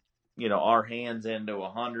 and our hands into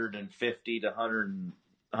 150 to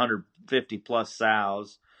 150 plus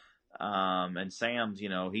sows, and Sam's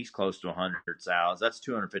he's close to 100 sows. That's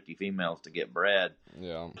 250 females to get bred.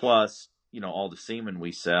 Yeah. Plus all the semen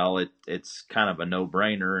we sell. It's kind of a no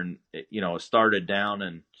brainer, and it started down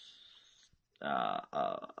in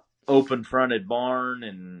open fronted barn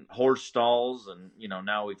and horse stalls, and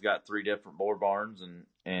now we've got 3 different boar barns,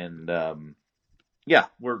 and yeah,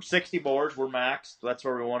 we're 60 boars. We're maxed. That's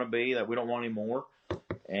where we want to be. That we don't want any more.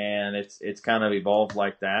 And it's kind of evolved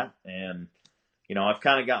like that. And I've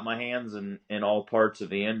kind of got my hands in all parts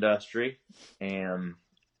of the industry, and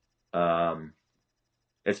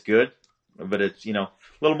it's good, but it's a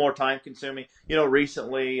little more time consuming.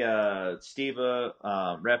 Recently Steva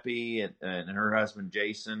Reppy and her husband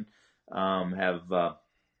Jason have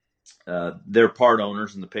they're part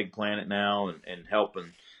owners in the Pig Planet now, and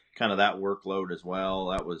helping kind of that workload as well.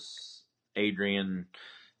 That was Adrian,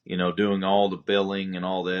 doing all the billing and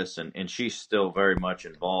all this, and she's still very much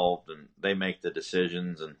involved, and they make the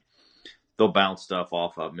decisions, and they'll bounce stuff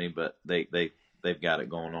off of me, but they've got it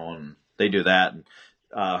going on, and they do that. And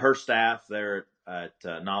her staff there at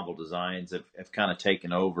Novel Designs have kind of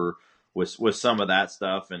taken over with some of that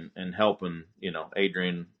stuff, and helping,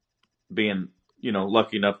 Adrian being,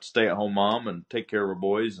 lucky enough to stay at home mom and take care of her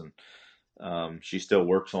boys, and she still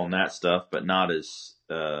works on that stuff, but not as,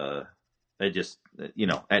 they just,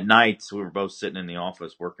 at nights we were both sitting in the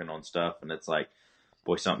office working on stuff, and it's like,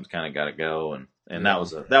 boy, something's kind of got to go. And that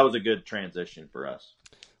was a good transition for us.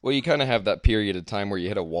 Well, you kind of have that period of time where you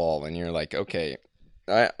hit a wall and you're like, okay,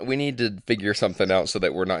 we need to figure something out so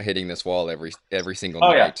that we're not hitting this wall every single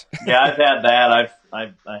night. Yeah, I've had that.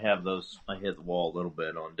 I have those. I hit the wall a little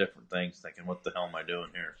bit on different things, thinking, what the hell am I doing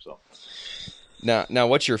here? So. Now,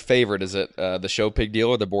 what's your favorite? Is it the show pig deal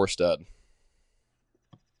or the boar stud?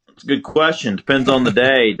 It's a good question. Depends on the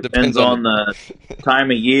day. Depends on the time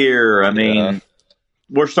of year. I mean,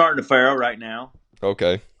 we're starting to farrow right now.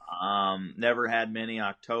 Okay. Never had many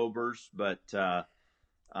Octobers, but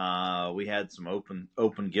we had some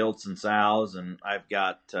open gilts and sows, and I've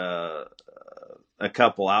got a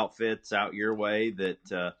couple outfits out your way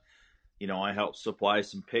that I help supply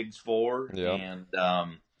some pigs for, Yeah.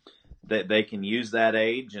 and they can use that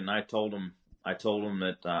age. And I told them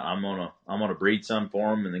that I'm gonna breed some for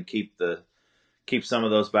them, and then keep some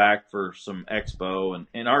of those back for some expo. And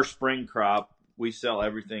in our spring crop, we sell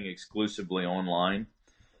everything exclusively online,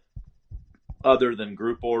 other than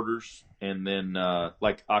group orders. And then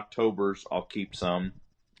like Octobers, I'll keep some,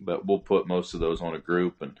 but we'll put most of those on a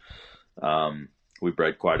group. And we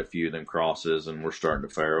bred quite a few of them crosses, and we're starting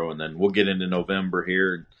to farrow. And then we'll get into November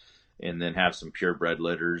here, and then have some purebred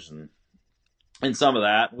litters and some of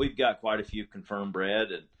that. We've got quite a few confirmed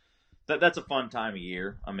bred, and that's a fun time of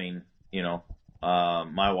year. I mean,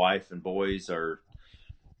 my wife and boys are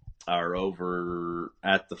over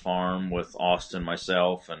at the farm with Austin,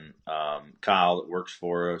 myself, and Kyle that works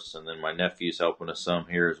for us, and then my nephew's helping us some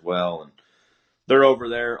here as well. And they're over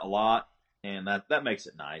there a lot, and that makes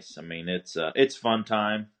it nice. I mean, it's fun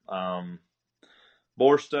time.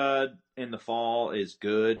 Boar stud in the fall is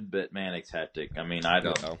good, but man, it's hectic. I mean, I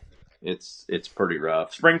don't know. It's pretty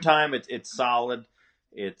rough. Springtime, it's solid.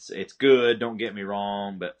 It's good. Don't get me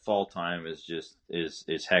wrong, but fall time is just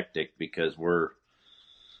is hectic because we're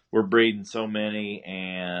breeding so many,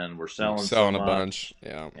 and we're selling so much, a bunch.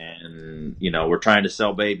 Yeah. And we're trying to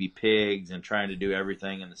sell baby pigs and trying to do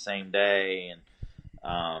everything in the same day.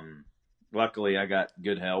 And luckily I got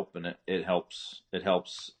good help, and it helps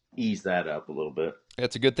ease that up a little bit.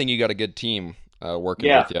 It's a good thing you got a good team working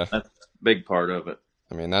with you. That's a big part of it.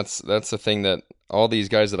 I mean, that's the thing that all these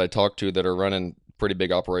guys that I talk to that are running pretty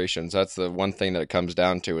big operations, that's the one thing that it comes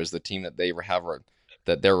down to, is the team that they have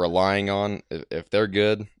that they're relying on. If they're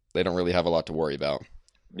good, they don't really have a lot to worry about.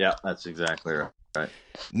 Yeah, that's exactly right.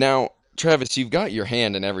 Now, Travis, you've got your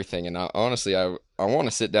hand in everything, and honestly, I want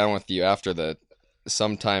to sit down with you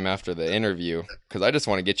sometime after the interview, because I just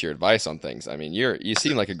want to get your advice on things. I mean, you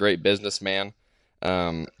seem like a great businessman,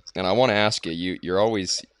 and I want to ask you.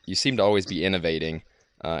 You seem to always be innovating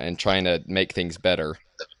and trying to make things better.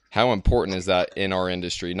 How important is that in our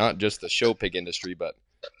industry? Not just the show pig industry, but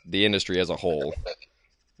the industry as a whole.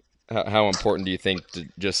 How important do you think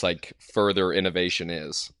just like further innovation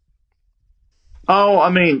is? Oh, I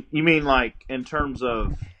mean, you mean like in terms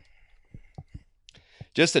of?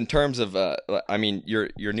 Just in terms of, I mean, your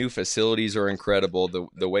new facilities are incredible.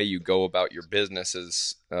 The way you go about your business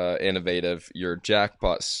is innovative. Your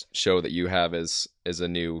jackpot show that you have is a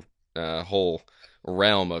new whole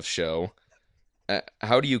realm of show.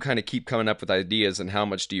 How do you kind of keep coming up with ideas, and how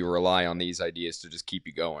much do you rely on these ideas to just keep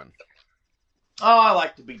you going? Oh, I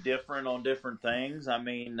like to be different on different things. I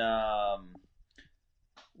mean,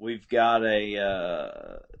 we've got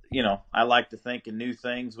I like to think of new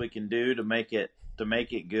things we can do to make it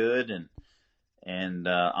good, and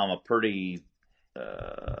I'm a pretty,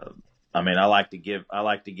 I mean, I like to give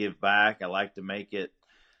back. I like to make it,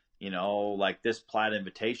 like this Platt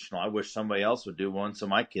Invitational. I wish somebody else would do one so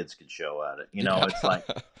my kids could show at it. It's like,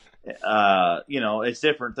 it's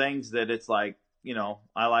different things that it's like,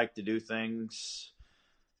 I like to do things.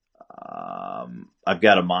 I've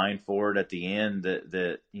got a mind for it at the end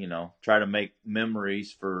that try to make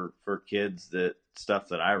memories for kids, that stuff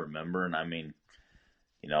that I remember. And I mean,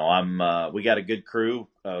 we got a good crew,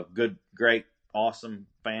 great, awesome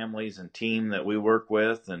families and team that we work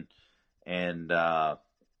with. And the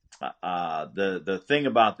thing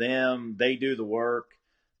about them, they do the work.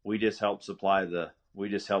 We just help supply the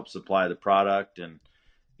product. And,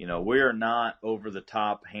 we are not over the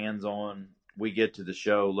top, hands-on. We get to the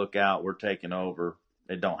show, look out, we're taking over.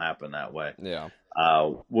 It don't happen that way. Yeah.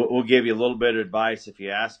 We'll give you a little bit of advice if you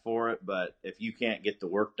ask for it, but if you can't get the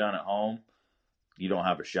work done at home, you don't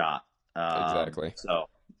have a shot. Exactly. So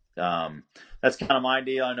that's kind of my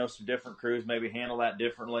deal. I know some different crews maybe handle that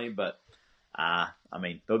differently, but I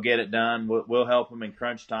mean, they'll get it done. We'll help them in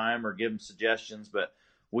crunch time or give them suggestions, but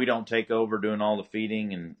we don't take over doing all the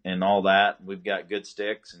feeding and all that. We've got good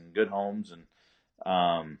sticks and good homes,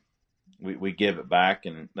 and we give it back,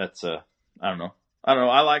 and that's I don't know.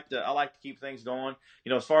 I like to keep things going.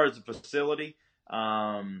 As far as the facility,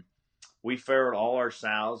 we ferret all our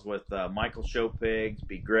sows with Michael Show Pigs,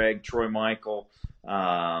 B. Greg, Troy Michael,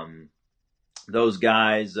 those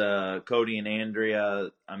guys, Cody and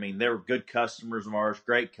Andrea. I mean, they were good customers of ours,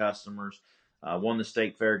 great customers. Won the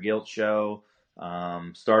State Fair Gilt Show.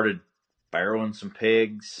 Started farrowing some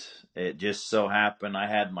pigs. It just so happened I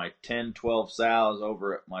had my 10, 12 sows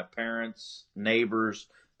over at my parents' neighbors'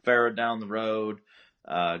 farrow down the road.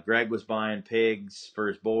 Greg was buying pigs for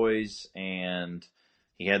his boys, and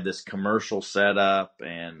he had this commercial set up,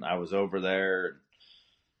 and I was over there.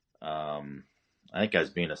 And, I think I was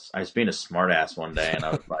being a smart ass one day, and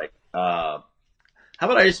I was like, how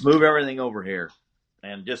about I just move everything over here?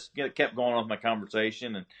 And just kept going on with my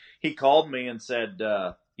conversation. And he called me and said,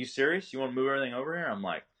 you serious? You want to move everything over here? I'm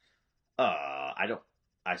like,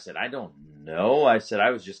 I said, I don't know. I said,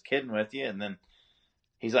 I was just kidding with you. And then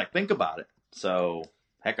he's like, think about it. So,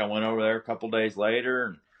 heck, I went over there a couple days later,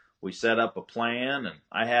 and we set up a plan, and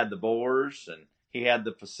I had the bores, and he had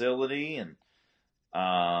the facility, and,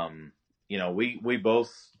 we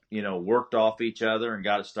both, worked off each other and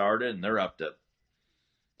got it started, and they're up to,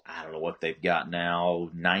 I don't know what they've got now,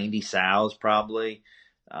 90 sows probably.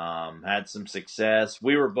 Had some success.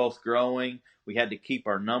 We were both growing. We had to keep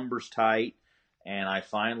our numbers tight. And I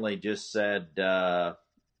finally just said, I'm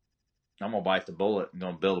going to bite the bullet. I'm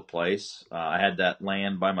going to build a place. I had that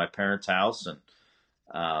land by my parents' house. And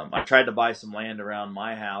I tried to buy some land around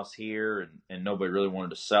my house here. And nobody really wanted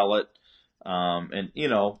to sell it.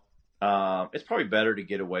 It's probably better to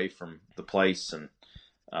get away from the place. And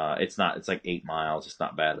it's like 8 miles. It's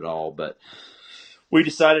not bad at all. But we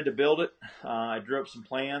decided to build it. I drew up some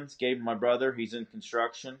plans, gave my brother. He's in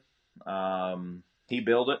construction. He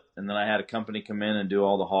built it, and then I had a company come in and do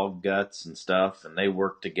all the hog guts and stuff, and they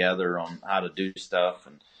worked together on how to do stuff,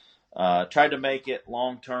 and tried to make it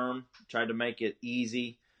long term, tried to make it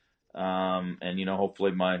easy, and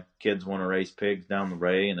hopefully my kids want to raise pigs down the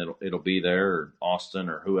way, and it'll be there, or Austin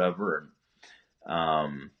or whoever,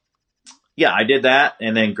 and I did that,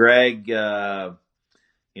 and then Greg.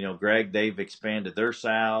 Greg, they've expanded their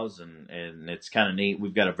sows, and it's kind of neat.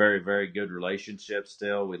 We've got a very, very good relationship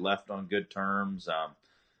still. We left on good terms.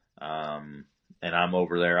 And I'm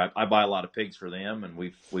over there. I buy a lot of pigs for them, and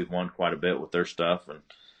we've won quite a bit with their stuff. And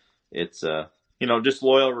it's, just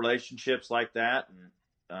loyal relationships like that.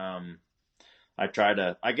 And, I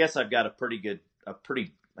guess I've got maybe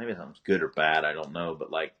it sounds good or bad. I don't know,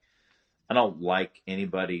 but I don't like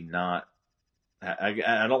anybody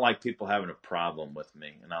I don't like people having a problem with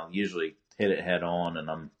me, and I'll usually hit it head on. And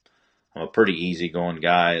I'm a pretty easygoing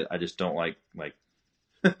guy. I just don't like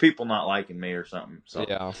people not liking me or something. So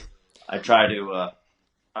yeah, I try to.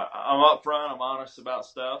 I'm upfront. I'm honest about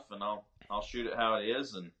stuff, and I'll shoot it how it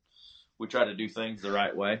is, and we try to do things the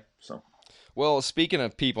right way. So, well, speaking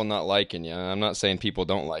of people not liking you, I'm not saying people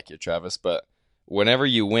don't like you, Travis, but whenever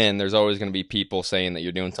you win, there's always going to be people saying that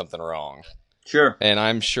you're doing something wrong. Sure. And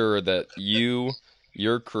I'm sure that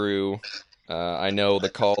your crew, I know the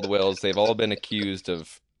Caldwells, they've all been accused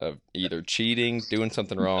of either cheating, doing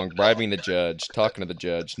something wrong, bribing the judge, talking to the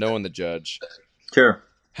judge, knowing the judge. Sure.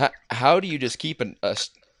 How do you just keep a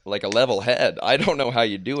level head? I don't know how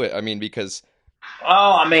you do it. I mean, because...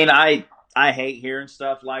 I hate hearing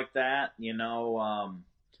stuff like that.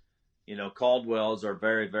 Caldwells are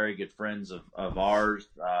very, very good friends of ours.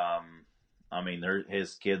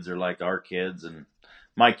 His kids are like our kids, and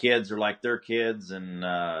my kids are like their kids. And,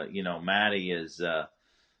 Maddie is,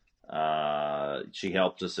 she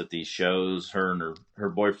helped us at these shows, her and her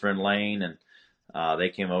boyfriend Lane, and, they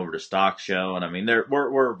came over to Stock Show. And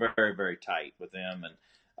we're very, very tight with them. And,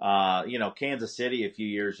 Kansas City a few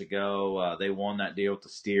years ago, they won that deal with the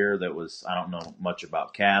steer that was, I don't know much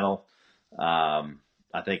about cattle.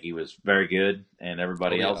 I think he was very good, and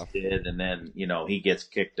everybody else did. And then, he gets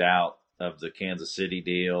kicked out of the Kansas City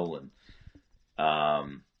deal,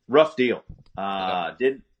 and rough deal.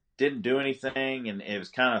 Didn't do anything, and it was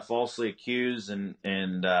kind of falsely accused, and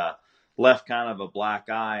left kind of a black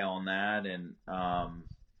eye on that. And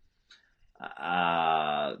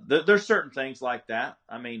there's certain things like that.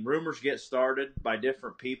 Rumors get started by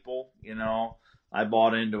different people. I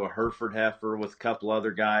bought into a Hereford heifer with a couple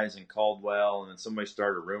other guys in Caldwell, and then somebody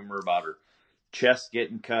started a rumor about her chest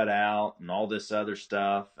getting cut out and all this other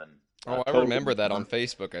stuff. And I remember that on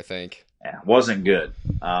Facebook, I think. Yeah, wasn't good.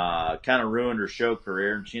 Kind of ruined her show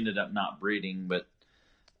career, and she ended up not breeding, but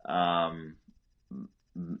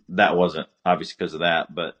that wasn't obviously because of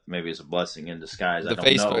that, but maybe it's a blessing in disguise. I don't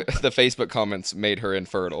know. The Facebook comments made her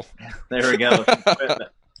infertile. There we go.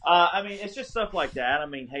 It's just stuff like that.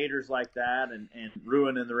 Haters like that, and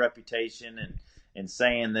ruining the reputation, and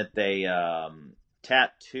saying that they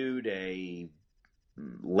tattooed a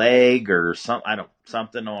leg or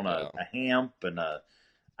something on a hemp, and I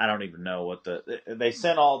don't even know what they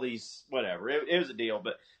sent all these, whatever. It was a deal,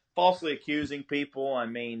 but falsely accusing people. I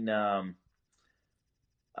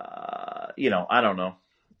don't know.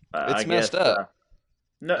 It's messed up.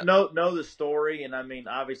 Know the story, and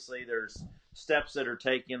obviously there's steps that are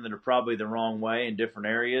taken that are probably the wrong way in different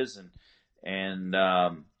areas, and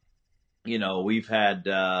we've had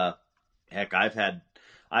I've had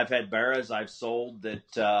I've had barras I've sold that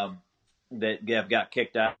have got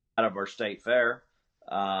kicked out of our state fair.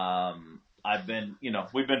 I've been,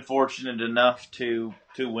 we've been fortunate enough to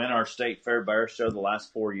win our state fair bear show the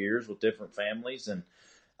last 4 years with different families, and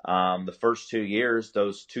the first 2 years,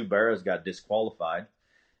 those 2 barras got disqualified,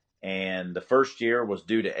 and the first year was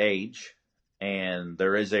due to age, and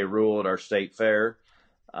there is a rule at our state fair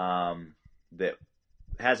that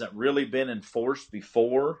hasn't really been enforced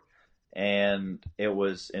before, and it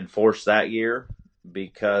was enforced that year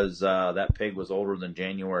because that pig was older than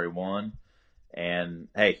January 1. And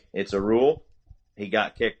hey, it's a rule. He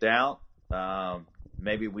got kicked out.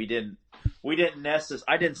 Maybe we didn't necessarily.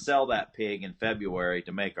 I didn't sell that pig in February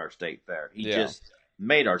to make our state fair. He just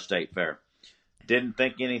made our state fair. Didn't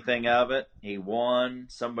think anything of it. He won.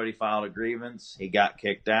 Somebody filed a grievance. He got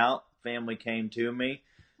kicked out. Family came to me,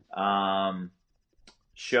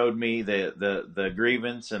 showed me the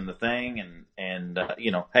grievance and the thing, and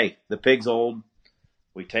hey, the pig's old.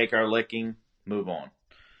 We take our licking, move on.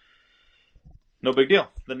 No big deal.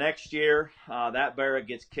 The next year, that barra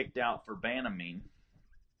gets kicked out for Banamine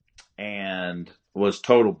and was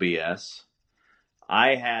total BS.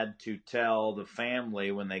 I had to tell the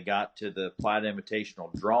family when they got to the Platt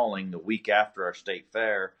Invitational drawing the week after our state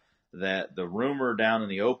fair that the rumor down in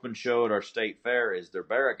the open show at our state fair is their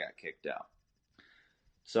barra got kicked out.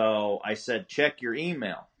 So I said, check your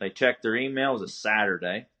email. They checked their email. It was a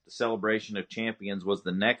Saturday. The Celebration of Champions was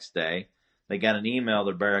the next day. They got an email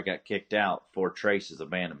their barra got kicked out for traces of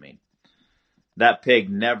Banamine. That pig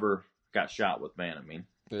never got shot with Banamine.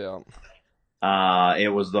 Yeah. It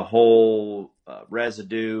was the whole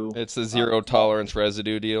residue. It's a zero tolerance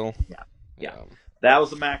residue deal. Yeah. That was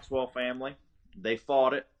the Maxwell family. They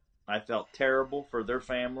fought it. I felt terrible for their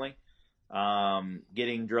family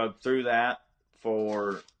getting drugged through that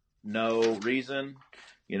for no reason.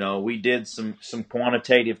 We did some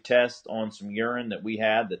quantitative tests on some urine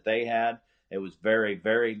that they had. It was very,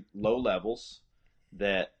 very low levels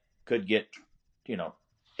that could get,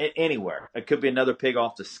 anywhere. It could be another pig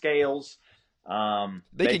off the scales.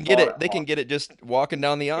 They can get it. They can get it just walking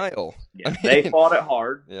down the aisle. Yeah, they fought it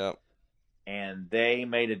hard. Yeah, and they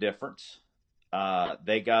made a difference.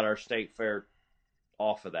 They got our state fair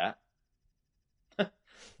off of that.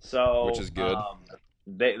 So, which is good.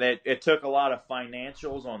 It took a lot of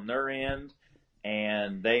financials on their end,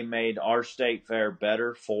 and they made our state fair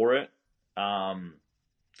better for it.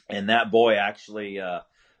 And that boy actually,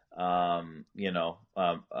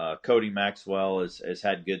 Cody Maxwell has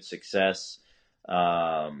had good success,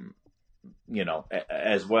 as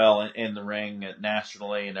well in the ring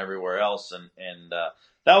nationally and everywhere else. And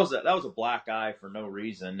that was a black eye for no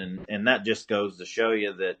reason. And that just goes to show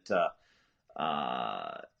you that,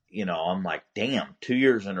 I'm like, damn, 2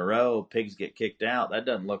 years in a row, pigs get kicked out. That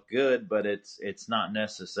doesn't look good, but it's not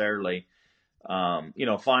necessarily,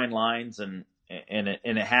 fine lines and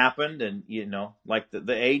it happened. And, like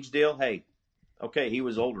the age deal, hey, okay, he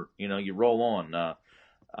was older, you roll on.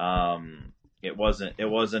 It wasn't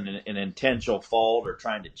an intentional fault or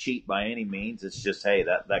trying to cheat by any means. It's just, hey,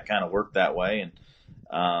 that kind of worked that way. And,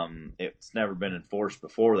 it's never been enforced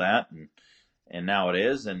before that. And now it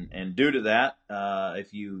is. And due to that,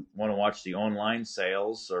 if you want to watch the online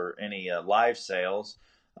sales or any live sales,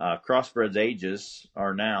 crossbreds ages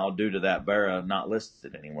are now, due to that barra, not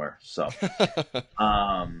listed anywhere. So,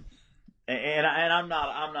 and I'm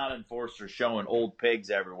not enforcer showing old pigs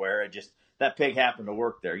everywhere. It just, that pig happened to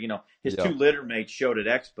work there. His two litter mates showed at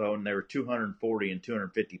Expo, and they were 240 and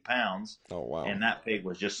 250 pounds. Oh, wow. And that pig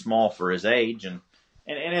was just small for his age. And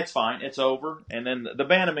it's fine. It's over. And then the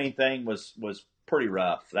Banamine thing was pretty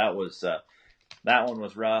rough. That one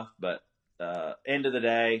was rough, but end of the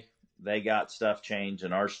day, they got stuff changed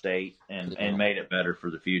in our state and made it better for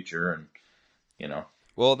the future. And,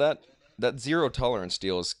 Well, that zero tolerance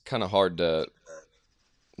deal is kind of hard to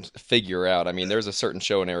figure out. I mean, there's a certain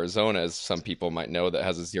show in Arizona, as some people might know, that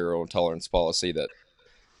has a zero tolerance policy that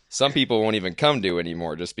some people won't even come to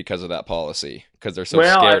anymore just because of that policy, because they're so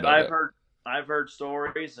scared of it. I've heard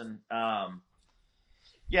stories, and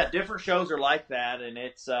different shows are like that. And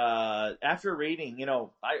it's after reading,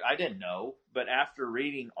 I didn't know, but after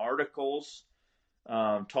reading articles,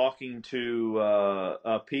 talking to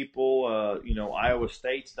people, Iowa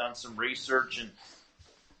State's done some research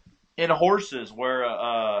in horses where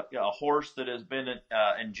a horse that has been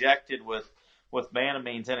injected with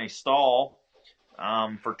Banamines in a stall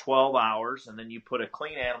for 12 hours, and then you put a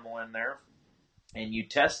clean animal in there and you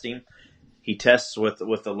test him. He tests with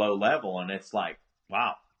a low level, and it's like,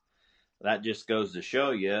 wow, that just goes to show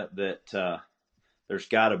you that there's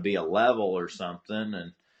got to be a level or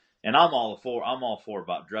something. and I'm all for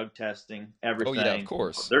about drug testing, Oh yeah, of everything.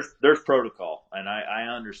 course. There's protocol, and I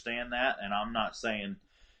understand that, and I'm not saying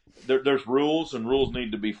there's rules, and rules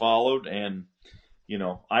need to be followed. And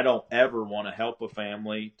I don't ever want to help a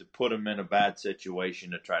family to put them in a bad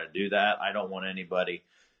situation to try to do that. I don't want anybody.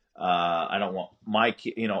 I don't want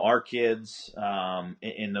our kids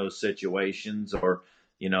in those situations, or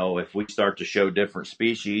if we start to show different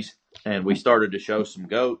species, and we started to show some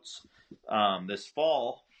goats this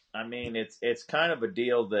fall. I mean, it's kind of a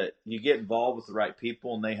deal that you get involved with the right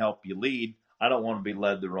people and they help you lead. I don't want to be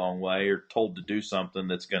led the wrong way or told to do something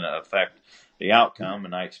that's going to affect the outcome,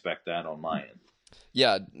 and I expect that on my end.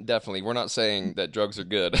 Yeah, definitely. We're not saying that drugs are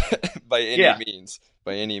good by any Yeah, means,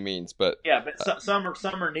 but yeah, but some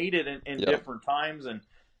are needed in yeah, different times, and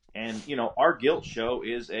our guilt show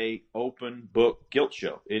is a open book guilt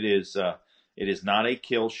show. It is not a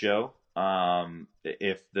kill show.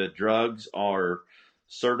 If the drugs are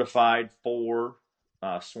certified for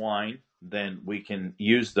swine, then we can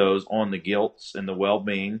use those on the guilts and the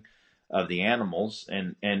well-being of the animals,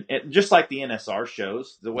 and just like the NSR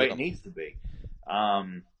shows, the way yeah, it needs to be.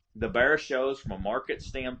 The bear shows, from a market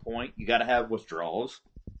standpoint, you got to have withdrawals.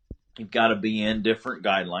 You've got to be in different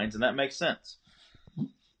guidelines, and that makes sense.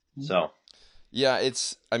 So, yeah.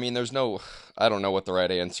 I mean, I don't know what the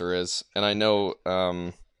right answer is, and I know,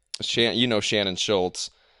 Shannon Schultz,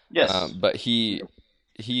 yes. but he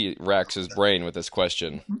racks his brain with this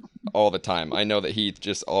question all the time. I know that he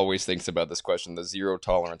just always thinks about this question, the zero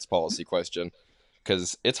tolerance policy question,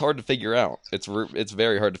 because it's hard to figure out. It's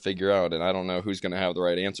very hard to figure out, and I don't know who's going to have the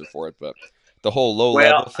right answer for it. But the whole low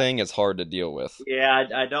level Well, thing is hard to deal with. yeah,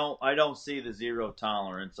 I don't see the zero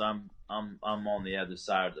tolerance. I'm on the other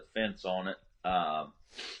side of the fence on it,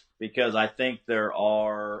 because I think there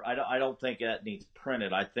are. I don't think that needs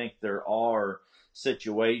printed. I think there are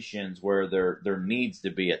situations where there needs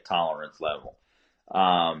to be a tolerance level,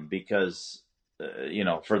 because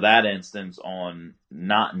for that instance, on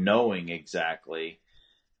not knowing exactly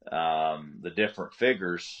the different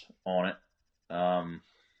figures on it,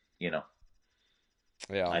 you know,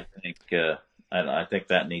 Yeah, I think I think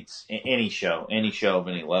that needs any show of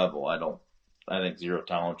any level. I think zero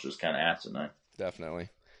tolerance is kind of asinine. definitely.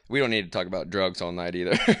 We don't need to talk about drugs all night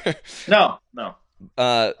either. No, no.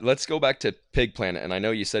 Let's go back to Pig Planet, and I know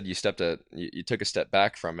you said you took a step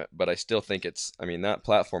back from it, but I still think I mean, that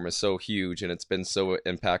platform is so huge, and it's been so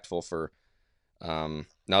impactful for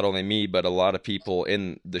not only me, but a lot of people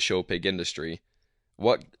in the show pig industry.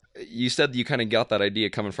 What you said, you kind of got that idea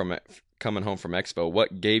coming home from Expo.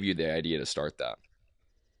 What gave you the idea to start that?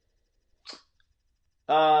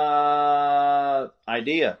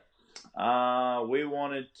 Idea. We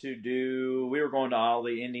were going to all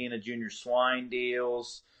the Indiana Junior Swine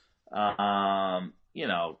deals. Texting,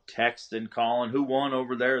 calling, who won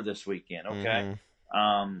over there this weekend? Okay.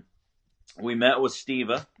 Hmm. We met with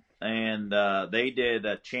Steva, and they did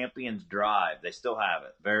a Champions Drive. They still have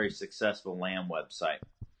it. Very successful lamb website.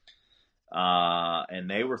 And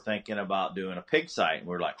they were thinking about doing a pig site. And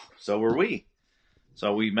we're like, so were we.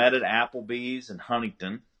 So we met at Applebee's in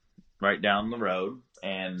Huntington, right down the road,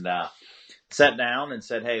 and sat down and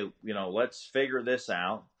said, hey, let's figure this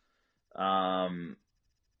out, how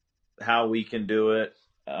we can do it.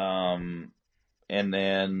 And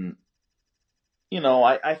then,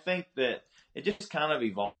 I think that it just kind of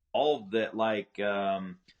evolved that, like,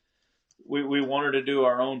 we wanted to do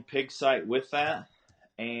our own pig site with that.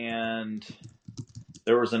 And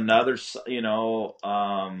there was another site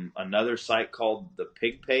called the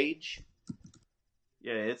Pig Page.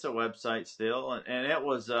 Yeah, it's a website still, and it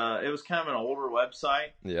was kind of an older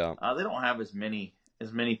website. Yeah. They don't have as many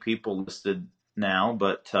people listed now,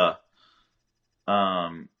 but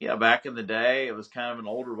back in the day, it was kind of an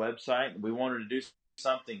older website. We wanted to do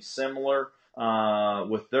something similar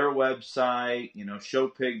with their website,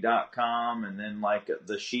 showpig.com, and then like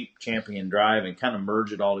the Sheep Champion Drive, and kind of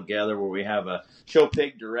merge it all together where we have a show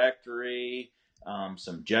pig directory,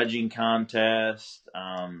 some judging contests,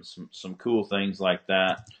 some cool things like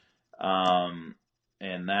that. And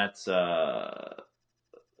that's, that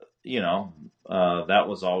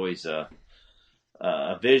was always a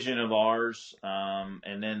vision of ours.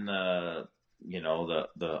 And then the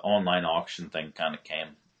online auction thing kind of came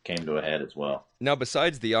to a head as well. Now,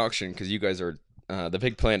 besides the auction, because you guys are the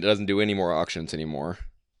Pig Planet doesn't do any more auctions anymore.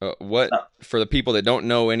 For the people that don't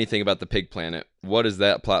know anything about the Pig Planet, what does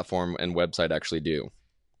that platform and website actually do?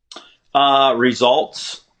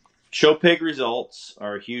 Results. Show pig results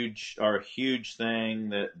are a huge thing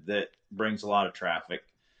that brings a lot of traffic.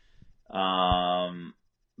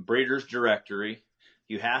 Breeders directory.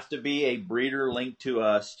 You have to be a breeder linked to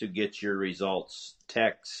us to get your results.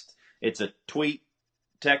 Text, it's a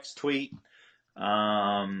text tweet. We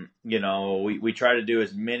try to do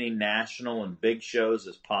as many national and big shows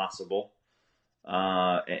as possible,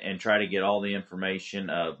 and try to get all the information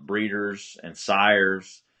of breeders and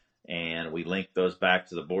sires, and we link those back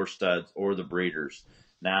to the boar studs or the breeders.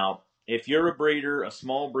 Now, if you're a breeder, a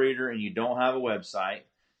small breeder, and you don't have a website,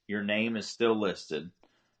 your name is still listed.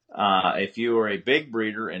 If you are a big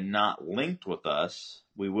breeder and not linked with us,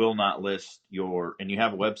 we will not list and you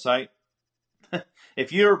have a website.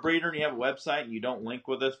 If you're a breeder and you have a website and you don't link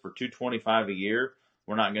with us for $225 a year,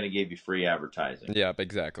 we're not going to give you free advertising. Yeah,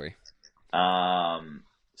 exactly.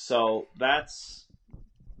 So that's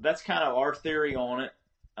kind of our theory on it.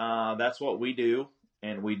 That's what we do,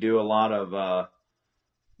 and we do a lot of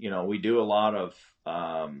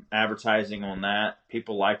advertising on that.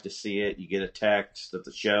 People like to see it. You get a text at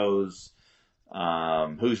the shows,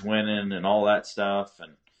 who's winning and all that stuff.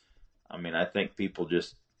 And I mean, I think people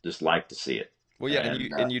just like to see it. Well, yeah,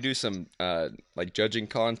 and you do some like judging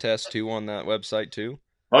contests too on that website too.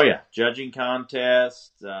 Oh yeah, judging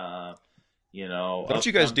contests. Don't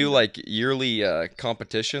you guys do like yearly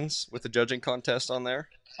competitions with the judging contest on there?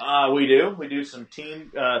 We do. We do some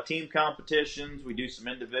team competitions. We do some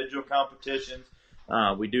individual competitions.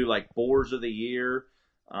 We do like boars of the year.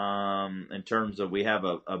 In terms of, we have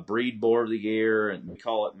a breed boar of the year, and we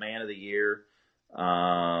call it man of the year.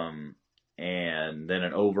 And then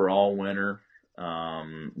an overall winner.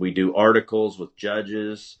 We do articles with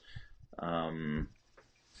judges.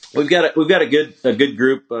 We've got a good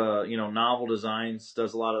group. Novel Designs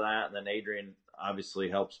does a lot of that, and then Adrian obviously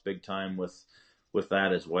helps big time with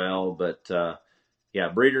that as well. But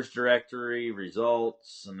Breeders Directory,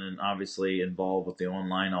 results, and then obviously involved with the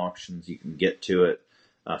online auctions. You can get to it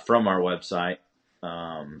from our website.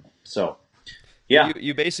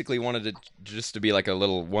 You basically wanted it just to be like a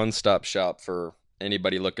little one-stop shop for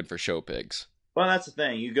anybody looking for show pigs. Well, that's the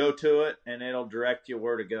thing. You go to it, and it'll direct you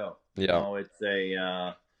where to go. Yeah.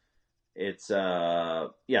 It's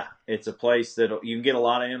a place that you can get a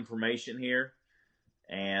lot of information here.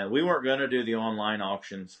 And we weren't going to do the online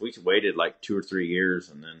auctions. We waited like 2 or 3 years,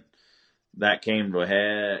 and then that came to a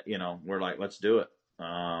head. We're like, let's do it.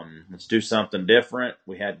 Let's do something different.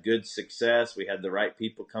 We had good success. We had the right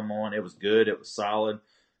people come on. It was good. It was solid.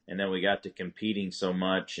 And then we got to competing so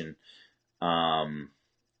much, and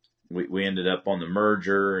we ended up on the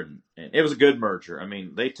merger, and it was a good merger. I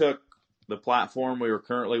mean, they took the platform we were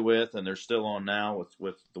currently with, and they're still on now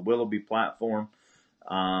with the Willoughby platform.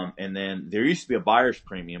 And then there used to be a buyer's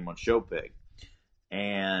premium on Show Pig,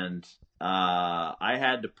 and I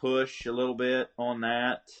had to push a little bit on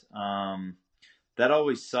that. That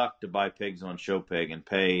always sucked to buy pigs on Show Pig and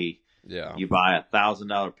pay. Yeah. You buy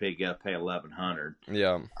 $1,000 pig, you got to pay $1,100.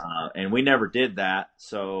 Yeah. And we never did that.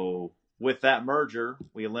 So with that merger,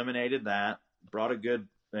 we eliminated that, brought a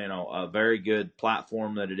very good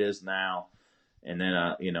platform that it is now. And then,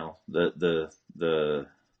 the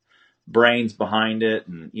brains behind it.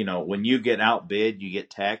 And, when you get outbid, you get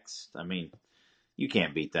text. I mean, you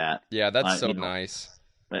can't beat that. Yeah, that's so nice.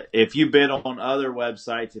 If you bid on other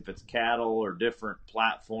websites, if it's cattle or different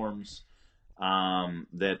platforms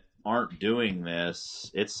that aren't doing this,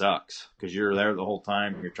 it sucks because you're there the whole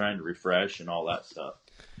time. You're trying to refresh and all that stuff.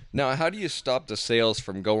 Now, how do you stop the sales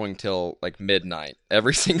from going till like midnight?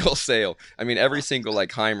 Every single sale. I mean, every single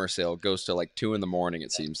like Heimer sale goes to like 2 a.m.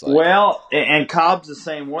 It seems like. Well, and Cobb's the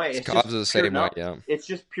same way. Cobb's the same way. Yeah. It's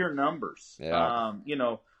just pure numbers. Yeah.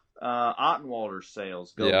 Ottenwalder's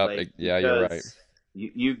sales go late. Yeah, you're right.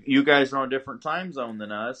 You guys are on a different time zone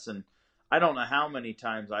than us, and I don't know how many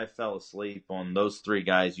times I fell asleep on those 3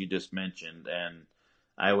 guys you just mentioned, and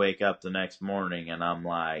I wake up the next morning and I'm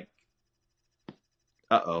like,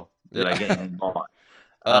 did I get anything bought?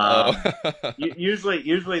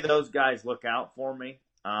 Usually those guys look out for me.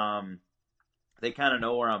 They kind of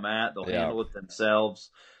know where I'm at. They'll handle it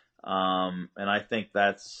themselves. And I think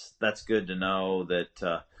that's good to know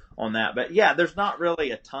that on that. But yeah, there's not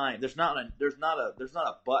really a time. There's not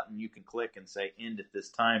a button you can click and say end at this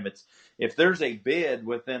time. It's if there's a bid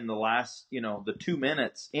within the last the 2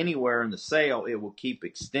 minutes anywhere in the sale, it will keep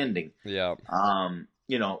extending. Yeah.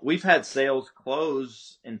 We've had sales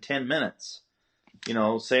close in 10 minutes.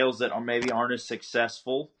 Sales that aren't as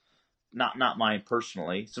successful. Not mine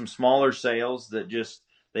personally. Some smaller sales that just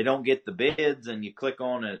they don't get the bids, and you click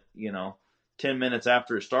on it, 10 minutes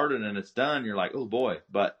after it started and it's done. You're like, oh boy!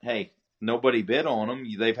 But hey, nobody bid on them.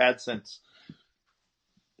 They've had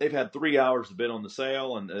 3 hours to bid on the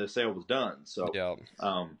sale, and the sale was done. So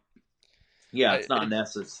it's not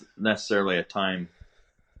necessarily a time.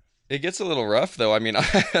 It gets a little rough, though. I mean,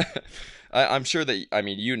 I'm sure that, I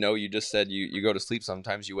mean, you just said you go to sleep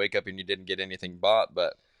sometimes, you wake up and you didn't get anything bought,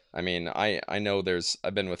 but I mean, I know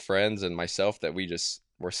I've been with friends and myself that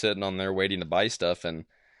we're sitting on there waiting to buy stuff, and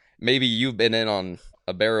maybe you've been in on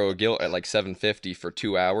a barrel of gilt at like 750 for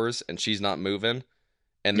 2 hours and she's not moving,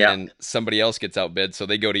 and Yeah. then somebody else gets outbid, so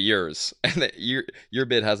they go to yours, and your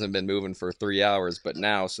bid hasn't been moving for 3 hours, but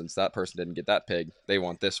now since that person didn't get that pig, they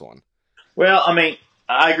want this one. Well, I mean,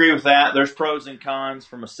 I agree with that. There's pros and cons.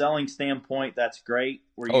 From a selling standpoint, that's great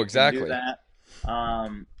where Oh, you can do exactly. that.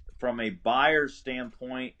 From a buyer's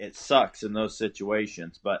standpoint, it sucks in those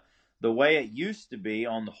situations. But the way it used to be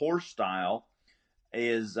on the horse style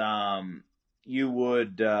is you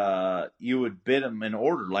would bid them in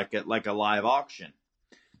order like a live auction.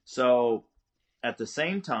 So at the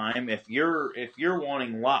same time, if you're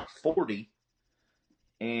wanting lot 40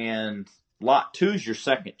 and lot 2 is your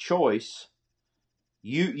second choice,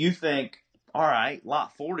 you think, all right,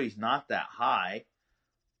 lot 40 is not that high.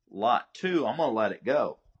 Lot 2, I'm gonna let it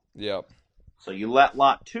go. Yep. So you let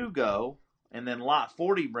lot 2 go, and then lot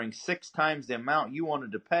 40 brings 6 times the amount you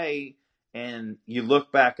wanted to pay, and you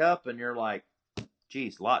look back up and you're like,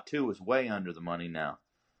 geez, lot 2 is way under the money now.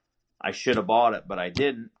 I should have bought it, but I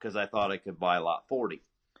didn't because I thought I could buy lot 40.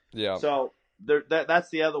 Yeah. So that's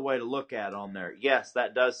the other way to look at it on there. Yes,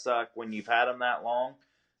 that does suck when you've had them that long.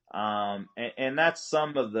 And that's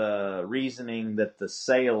some of the reasoning that the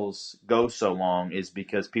sales go so long is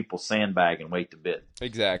because people sandbag and wait to bid.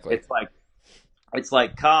 Exactly. It's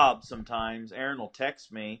like Cobb sometimes. Aaron will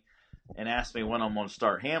text me and ask me when I'm going to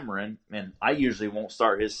start hammering, and I usually won't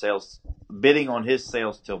start bidding on his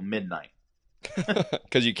sales till midnight.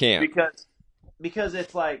 Because you can't. Because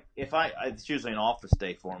it's like it's usually an office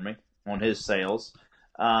day for me on his sales,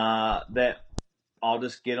 that I'll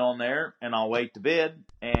just get on there and I'll wait to bid,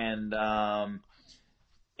 and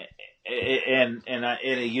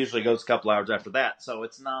it usually goes a couple hours after that. So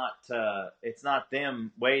it's not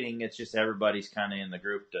them waiting. It's just everybody's kind of in the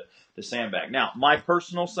group to sandbag. Now, my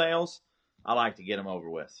personal sales, I like to get them over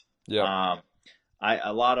with. Yeah.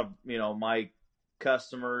 A lot of my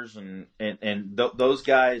customers and those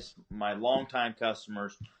guys, my longtime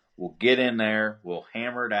customers, will get in there, we'll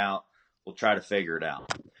hammer it out, we'll try to figure it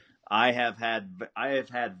out. I have had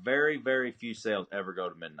very, very few sales ever go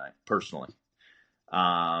to midnight, personally.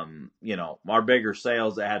 Our bigger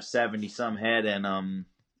sales that have 70 some head in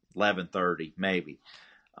 11:30 maybe.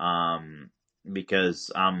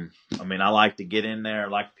 Because I like to get in there, I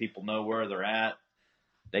like people know where they're at.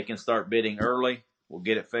 They can start bidding early. We'll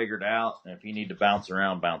get it figured out, and if you need to bounce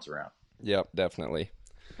around, bounce around. Yep, definitely.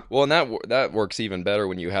 Well, and that works even better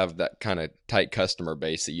when you have that kind of tight customer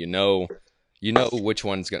base that you know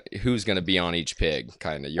who's gonna be on each pig,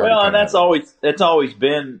 kind of. Well, and that's always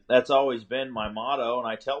been my motto, and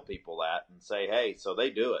I tell people that and say, hey, so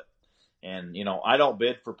they do it, and I don't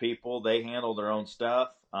bid for people; they handle their own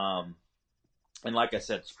stuff. And like I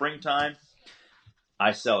said, springtime,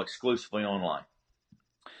 I sell exclusively online.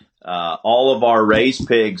 All of our raised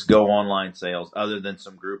pigs go online sales, other than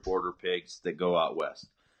some group order pigs that go out west.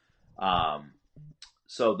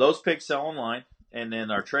 So those pigs sell online, and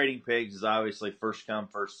then our trading pigs is obviously first come,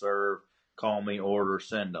 first serve. Call me, order,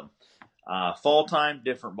 send them. Fall time,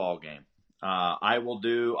 different ball game.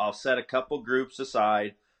 I'll set a couple groups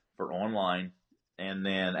aside for online, and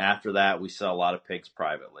then after that, we sell a lot of pigs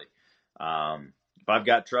privately. If I've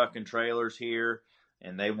got truck and trailers here,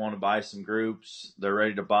 and they want to buy some groups, they're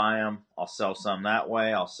ready to buy them, I'll sell some that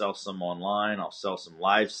way. I'll sell some online. I'll sell some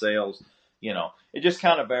live sales. It just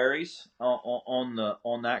kind of varies on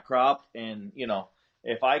that crop. And,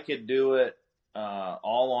 if I could do it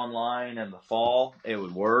all online in the fall, it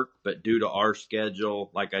would work. But due to our schedule,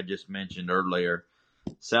 like I just mentioned earlier,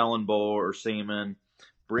 selling bull or semen,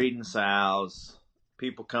 breeding sows,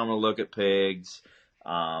 people come to look at pigs,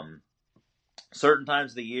 certain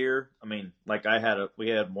times of the year, we've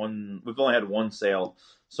only had one sale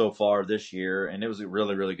so far this year, and it was a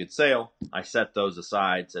really, really good sale. I set those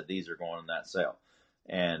aside, said these are going in that sale.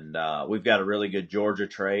 And we've got a really good Georgia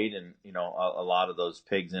trade, and a lot of those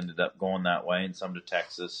pigs ended up going that way, and some to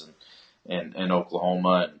Texas and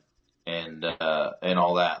Oklahoma and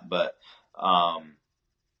all that. But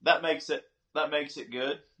that makes it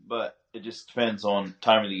good, but it just depends on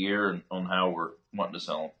time of the year and on how we're wanting to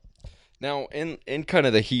sell them. Now, in kind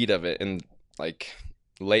of the heat of it, in like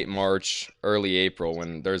late March, early April,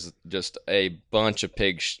 when there's just a bunch of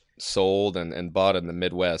pigs sold and bought in the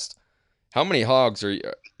Midwest, how many hogs do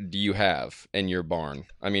you have in your barn?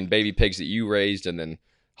 Baby pigs that you raised and then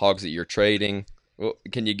hogs that you're trading. Well,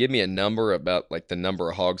 can you give me a number about like the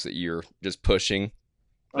number of hogs that you're just pushing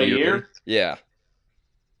a year? Yeah.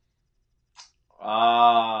 I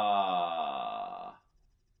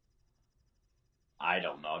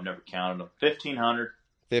don't know. I've never counted them. 1,500.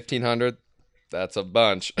 1,500. That's a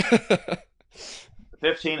bunch.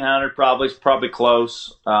 1,500 probably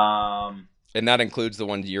close. And that includes the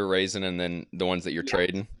ones you're raising and then the ones that you're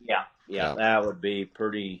trading? Yeah. That would be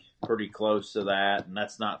pretty close to that, and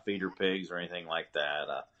that's not feeder pigs or anything like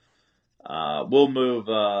that. We'll move.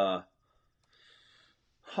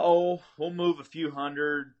 We'll move a few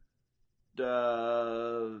hundred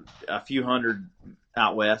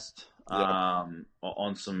out west. On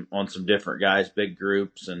some different guys, big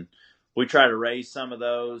groups, and we try to raise some of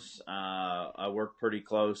those. I work pretty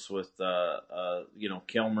close with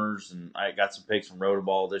Kilmer's, and I got some pigs from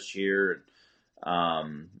Rotoball this year,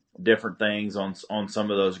 and different things on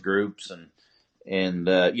some of those groups, and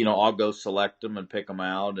I'll go select them and pick them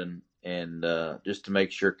out, and just to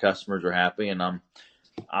make sure customers are happy, and I'm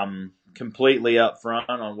completely upfront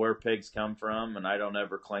on where pigs come from, and I don't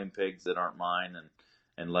ever claim pigs that aren't mine, and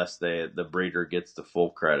unless the breeder gets the full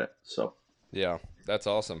credit. So yeah, that's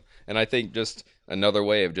awesome. And I think just another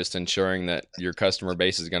way of just ensuring that your customer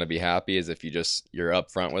base is going to be happy is if you're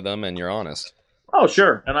upfront with them and you're honest. Oh,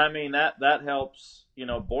 sure. And I mean that helps,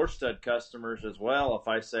 boar stud customers as well. If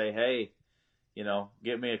I say, hey,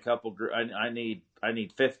 get me a couple, I need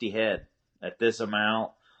 50 head at this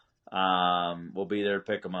amount. We'll be there to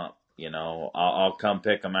pick them up. I'll come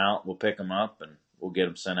pick them out. We'll pick them up and we'll get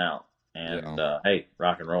them sent out. And hey,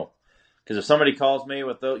 rock and roll. Because if somebody calls me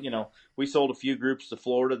with those, we sold a few groups to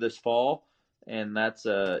Florida this fall, and that's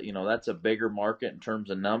a bigger market in terms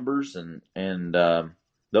of numbers, and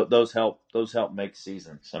those help make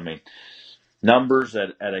seasons. I mean, numbers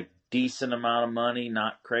at a decent amount of money,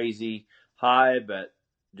 not crazy high, but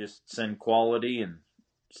just send quality and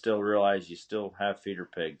still realize you still have feeder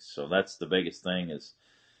pigs. So that's the biggest thing, is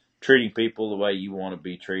treating people the way you want to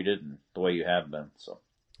be treated and the way you have been. So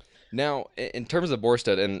now, in terms of boar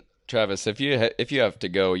stud, and Travis, if you have to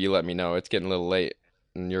go, you let me know. It's getting a little late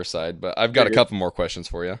on your side, but I've got a couple more questions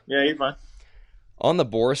for you. Yeah, you're fine. On the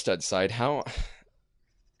boar stud side, how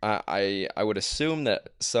I would assume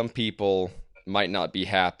that some people might not be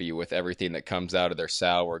happy with everything that comes out of their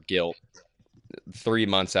sow or gilt 3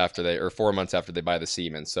 months after or 4 months after they buy the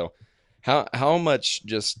semen. So how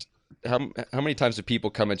many times do people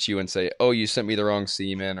come at you and say, oh, you sent me the wrong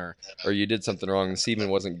semen, or you did something wrong, the semen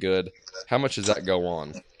wasn't good? How much does that go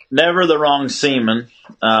on? Never the wrong semen.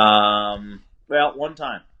 Well, one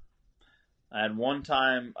time. I had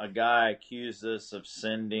a guy accused us of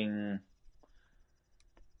sending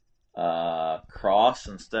cross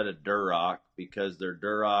instead of Duroc because their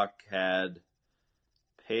Duroc had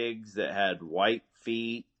pigs that had white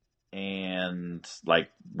feet and like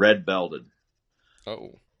red belted.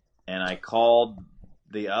 Oh. And I called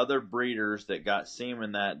the other breeders that got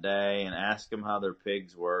semen that day and asked them how their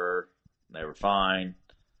pigs were. They were fine.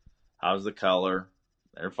 How's the color?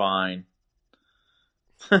 They're fine.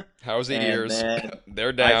 How's the ears?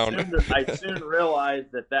 They're down. I soon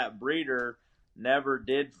realized that breeder never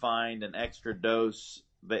did find an extra dose.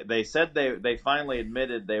 They said they finally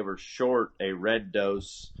admitted they were short a red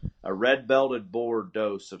belted boar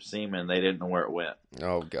dose of semen. They didn't know where it went.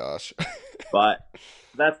 Oh gosh. But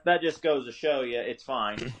that just goes to show you it's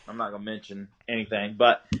fine. I'm not going to mention anything,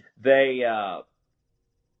 but they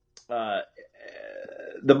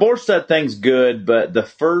the boar stud thing's good, but the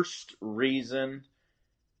first reason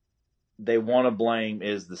they want to blame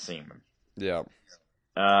is the semen. Yeah.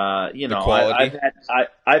 I've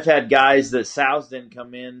had guys that sows didn't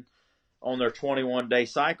come in on their 21-day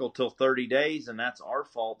cycle till 30 days, and that's our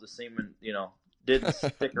fault. The semen, didn't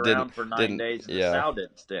stick around for 9 days, and the sow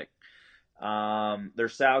didn't stick. Their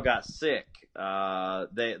sow got sick.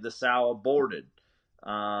 The sow aborted.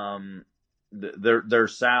 Their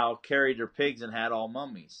sow carried their pigs and had all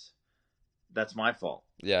mummies. That's my fault.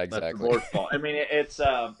 Yeah, exactly. That's the board's fault. I mean, it's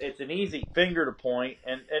an easy finger to point,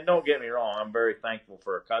 and don't get me wrong, I'm very thankful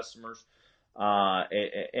for our customers. And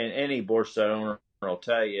any boar stud owner will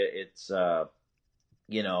tell you it's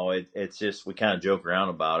it's just we kind of joke around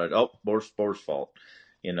about it. Oh, boar's fault,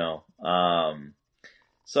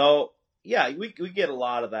 So yeah, we get a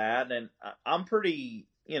lot of that, and I'm pretty,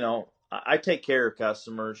 I take care of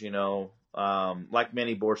customers, like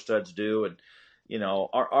many boar studs do, and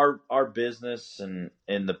our business and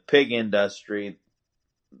in the pig industry,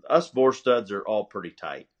 us boar studs are all pretty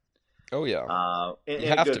tight. Oh yeah, in you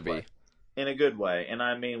a have good to be way. In a good way, and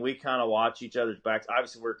I mean we kind of watch each other's backs.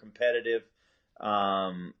 Obviously, we're competitive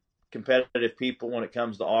people when it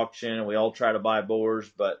comes to auction, and we all try to buy boars,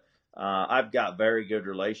 but I've got very good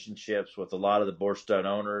relationships with a lot of the boar stud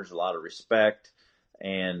owners, a lot of respect,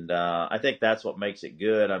 And I think that's what makes it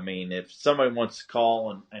good. I mean, if somebody wants to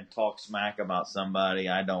call and talk smack about somebody,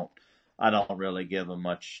 I don't really give them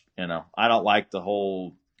much. I don't like the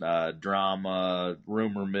whole drama,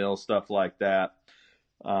 rumor mill stuff like that.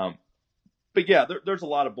 But yeah, there's a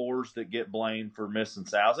lot of boars that get blamed for missing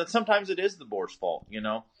sows, and sometimes it is the boar's fault.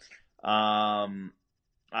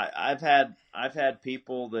 I've had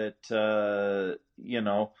people that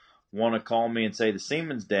want to call me and say the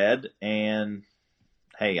semen's dead, and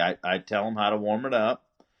hey, I tell them how to warm it up,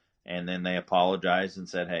 and then they apologize and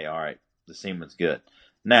said, hey, all right, the semen's good.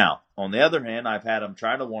 Now, on the other hand, I've had them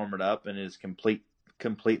try to warm it up, and it's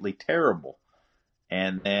completely terrible.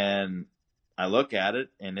 And then I look at it,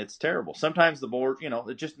 and it's terrible. Sometimes the board,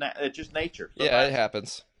 it's just nature. Yeah, it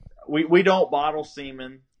happens. We don't bottle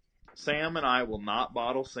semen. Sam and I will not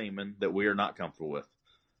bottle semen that we are not comfortable with.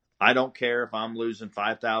 I don't care if I'm losing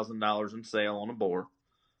 $5,000 in sale on a boar.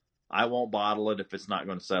 I won't bottle it if it's not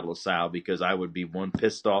going to settle a sow, because I would be one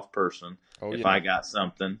pissed off person if I got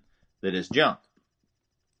something that is junk.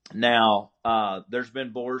 Now, there's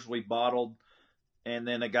been boars we bottled, and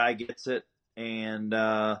then a guy gets it, and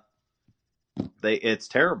it's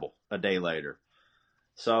terrible a day later.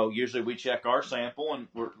 So usually we check our sample, and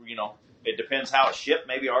it depends how it's shipped.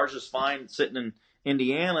 Maybe ours is fine sitting in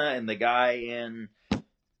Indiana, and the guy in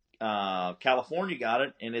California got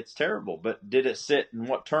it, and it's terrible. But did it sit in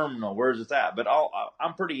what terminal? Where's it at? But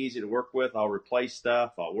I'm pretty easy to work with. I'll replace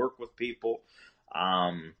stuff. I'll work with people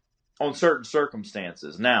on certain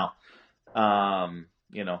circumstances. Now,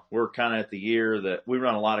 we're kind of at the year that we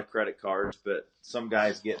run a lot of credit cards, but some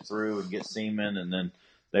guys get through and get semen, and then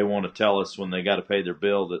they want to tell us when they got to pay their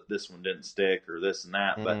bill that this one didn't stick or this and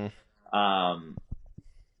that. But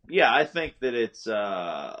yeah, I think that it's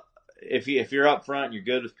if you're up front and you're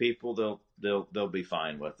good with people, they'll be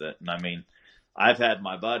fine with it. And I mean, I've had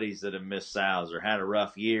my buddies that have missed sows or had a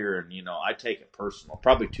rough year, and I take it personal,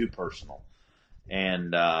 probably too personal,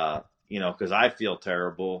 and because I feel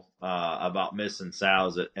terrible about missing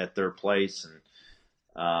sows at their place, and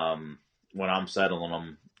when I'm settling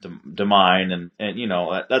them to mine, and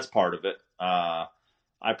that's part of it.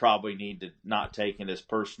 I probably need to not take it as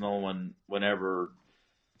personal whenever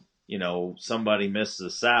somebody misses a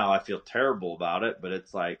sow. I feel terrible about it, but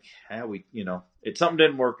it's like, it's something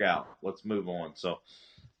didn't work out. Let's move on. So,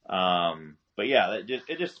 but yeah, it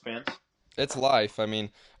just depends. It's life. I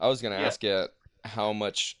mean, I was gonna ask you how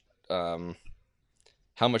much of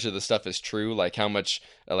the stuff is true, like how much,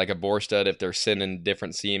 like a boar stud, if they're sending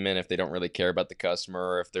different semen, if they don't really care about the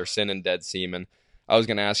customer, or if they're sending dead semen. I was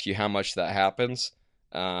gonna ask you how much that happens.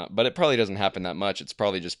 But it probably doesn't happen that much. It's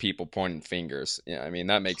probably just people pointing fingers. Yeah, I mean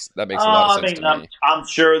that makes a lot of sense to me. I'm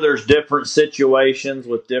sure there's different situations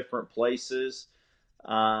with different places,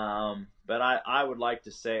 but I would like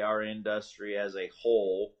to say our industry as a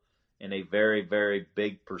whole, in a very, very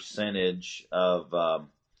big percentage of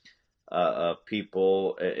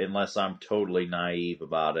people, unless I'm totally naive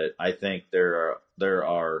about it, I think there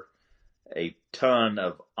are a ton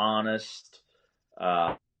of honest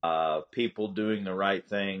people doing the right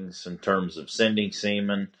things in terms of sending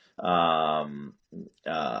semen. I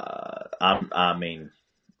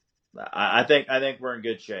think we're in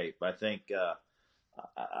good shape. I think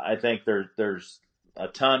there's a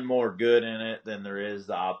ton more good in it than there is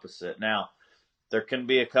the opposite. Now, there can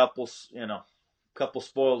be a couple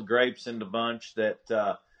spoiled grapes in the bunch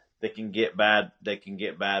that can get bad. They can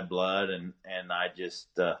get bad blood, and I just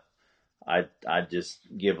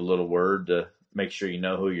give a little word to make sure you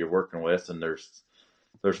know who you're working with, and there's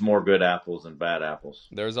more good apples than bad apples.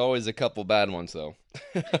 There's always a couple bad ones, though.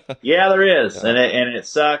 Yeah, there is, and it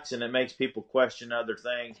sucks, and it makes people question other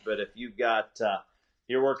things. But if you've got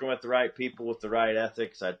you're working with the right people with the right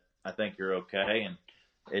ethics, I think you're okay. And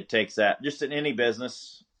it takes that just in any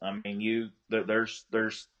business. I mean, there's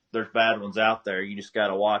bad ones out there. You just got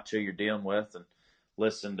to watch who you're dealing with and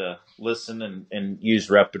listen and use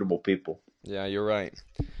reputable people. Yeah, you're right.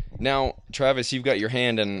 Now, Travis, you've got your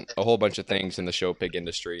hand in a whole bunch of things in the show pig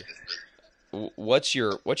industry. What's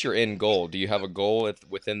your end goal? Do you have a goal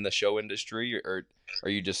within the show industry, or are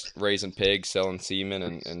you just raising pigs, selling semen,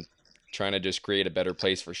 and trying to just create a better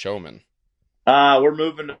place for showmen? We're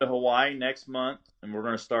moving to Hawaii next month, and we're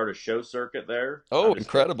going to start a show circuit there. Oh,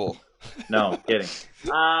 incredible. No, kidding.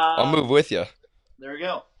 I'll move with you. There we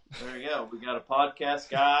go. We got a podcast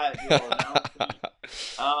guy.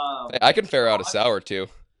 I can fare out a sow or two.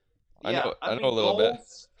 Yeah, I know a little bit.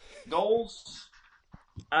 Goals.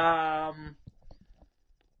 I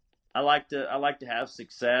like to have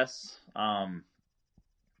success. I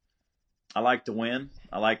like to win.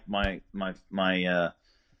 I like my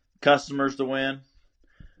customers to win.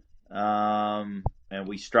 and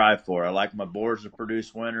we strive for it. I like my boars to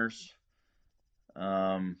produce winners.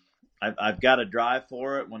 I've got a drive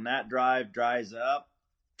for it. When that drive dries up,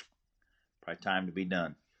 probably time to be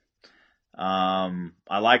done.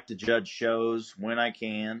 I like to judge shows when I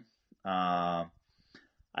can. I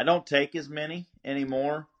don't take as many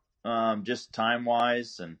anymore, just time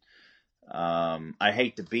wise, and I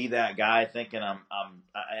hate to be that guy thinking I'm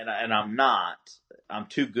not. I'm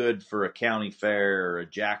too good for a county fair or a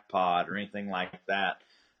jackpot or anything like that.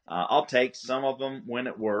 I'll take some of them when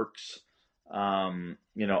it works.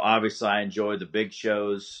 Obviously I enjoy the big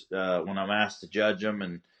shows when I'm asked to judge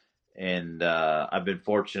them, and I've been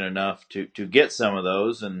fortunate enough to get some of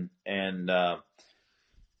those, and I've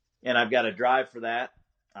got a drive for that.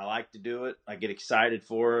 I like to do it. I get excited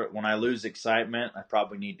for it. When I lose excitement, I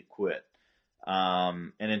probably need to quit.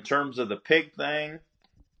 And in terms of the pig thing,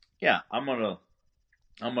 yeah, I'm gonna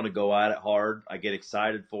go at it hard. I get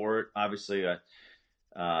excited for it. Obviously,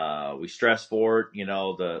 we stress for it.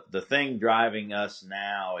 The thing driving us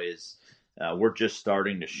now is we're just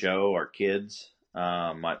starting to show our kids.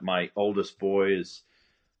 My oldest boy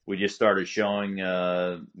we just started showing.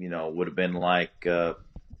 Would have been like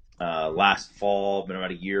last fall, been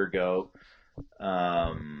about a year ago,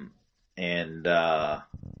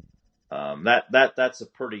 that's a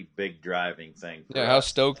pretty big driving thing for Yeah, how us.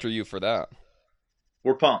 stoked are you for that?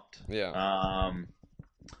 We're pumped. Yeah.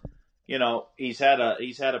 He's had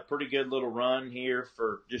a pretty good little run here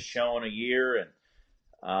for just showing a year, and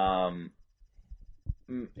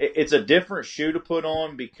it's a different shoe to put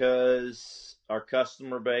on because our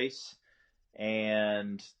customer base,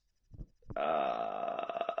 and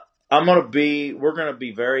we're gonna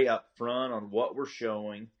be very upfront on what we're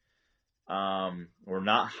showing. We're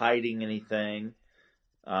not hiding anything.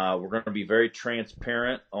 We're going to be very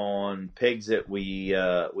transparent on pigs that we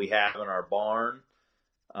have in our barn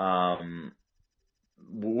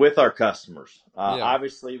with our customers.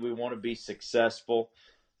 Obviously, we want to be successful.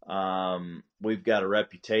 We've got a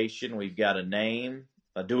reputation. We've got a name.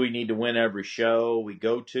 Do we need to win every show we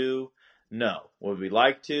go to? No. Would we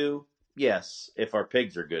like to? Yes, if our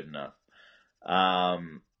pigs are good enough.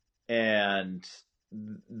 And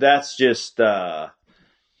that's just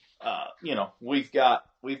we've got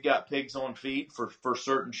pigs on feed for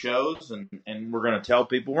certain shows, and we're going to tell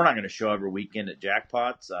people we're not going to show every weekend at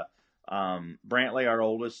jackpots. Brantley, our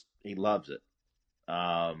oldest, he loves it.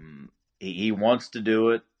 He wants to do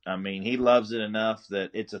it. I mean, he loves it enough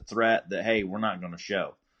that it's a threat that, hey, we're not going to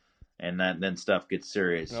show, and then stuff gets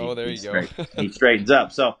serious. There you go. He straightens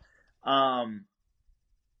up. So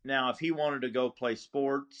now if he wanted to go play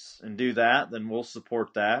sports and do that, then we'll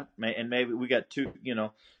support that. And maybe we got two,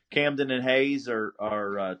 Camden and Hayes are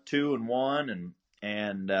 2-1,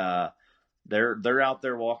 and they're out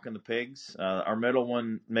there walking the pigs. Our middle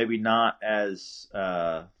one maybe not as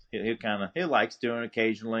he likes doing it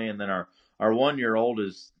occasionally, and then our 1-year-old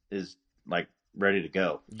is like ready to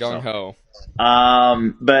go. Gung ho.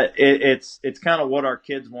 But it's kind of what our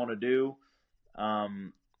kids want to do.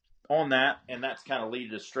 On that, and that's kind of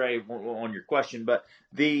leading astray on your question. But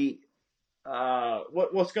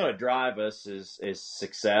what's going to drive us is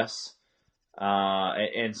success,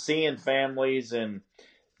 and seeing families, and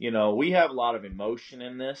we have a lot of emotion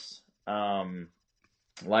in this.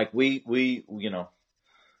 Like we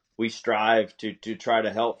strive to try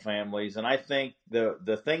to help families, and I think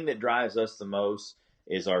the thing that drives us the most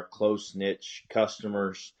is our close niche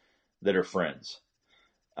customers that are friends.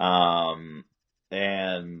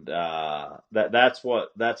 And that's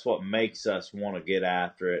what makes us want to get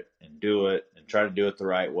after it and do it and try to do it the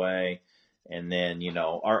right way. And then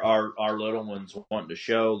our little ones want to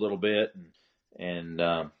show a little bit, and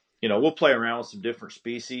we'll play around with some different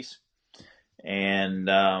species, and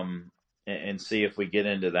see if we get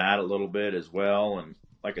into that a little bit as well. And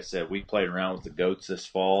like I said, we played around with the goats this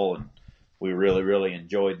fall, and we really, really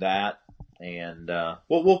enjoyed that. And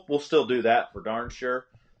we'll still do that for darn sure.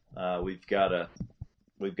 We've got a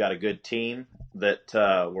good team that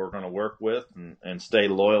we're going to work with and stay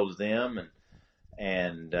loyal to them,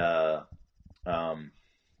 and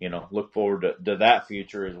look forward to that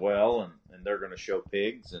future as well. And they're going to show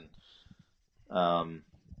pigs, and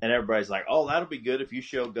everybody's like, oh, that'll be good if you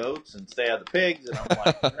show goats and stay out of the pigs. And I'm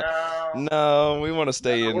like, no, no, we want to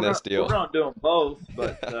stay in this deal. We're not doing both,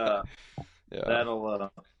 but yeah.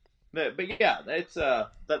 that'll. But yeah, it's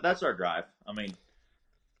that's our drive. I mean.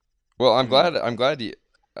 Well, I'm glad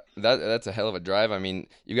that's a hell of a drive. I mean,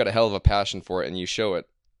 you've got a hell of a passion for it, and you show it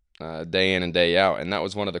day in and day out. And that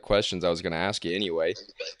was one of the questions I was going to ask you anyway,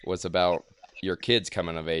 was about your kids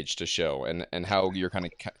coming of age to show, and how you're kind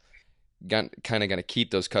of going to keep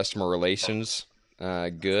those customer relations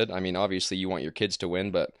good. I mean, obviously you want your kids to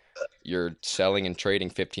win, but you're selling and trading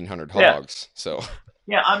 1,500 Yeah. hogs. So,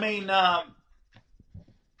 Yeah, I mean, I'm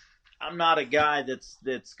not a guy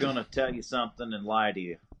that's gonna tell you something and lie to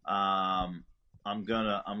you. I'm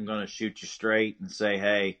gonna shoot you straight and say,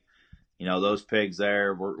 hey, those pigs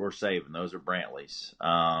there, we're saving. Those are Brantley's.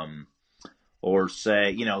 Or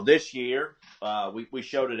say, this year we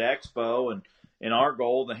showed at Expo, and our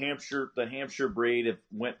goal, the Hampshire breed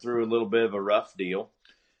went through a little bit of a rough deal.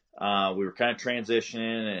 We were kind of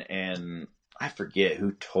transitioning, and I forget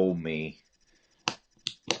who told me.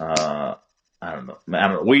 I don't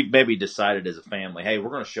know. We maybe decided as a family, hey,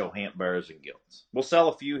 we're going to show Hamp Bears and Gilts. We'll sell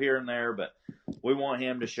a few here and there, but we want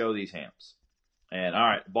him to show these Hamps. And all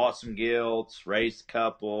right, bought some Gilts, raised a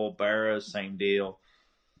couple, Barras, same deal.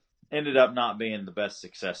 Ended up not being the best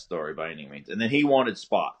success story by any means. And then he wanted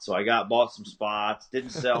spots, so I bought some spots,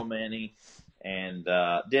 didn't sell many, and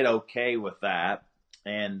did okay with that.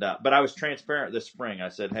 And but I was transparent this spring. I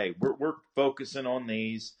said, hey, we're focusing on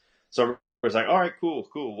these. So I was like, all right, cool.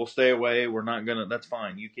 We'll stay away. We're not gonna. That's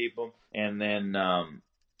fine. You keep them. And then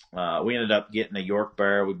we ended up getting a York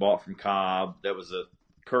Bear we bought from Cobb. That was a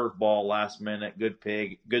curveball last minute. Good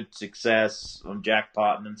pig. Good success on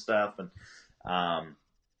jackpotting and stuff. And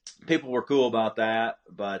people were cool about that.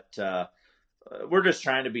 But we're just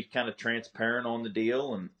trying to be kind of transparent on the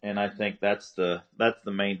deal. And I think that's the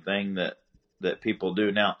main thing that people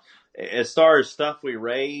do now. As far as stuff we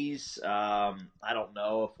raise, I don't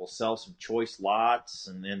know if we'll sell some choice lots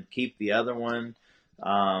and then keep the other one.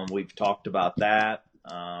 We've talked about that.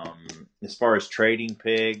 As far as trading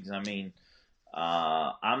pigs, I mean,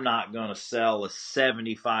 I'm not going to sell a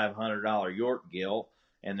 $7,500 York gilt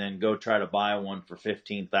and then go try to buy one for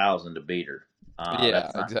 $15,000 to beat her. yeah,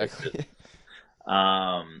 That's not exactly.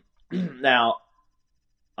 Now,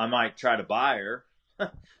 I might try to buy her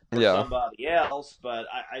for Yeah. somebody else, but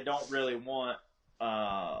I don't really want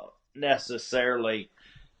necessarily,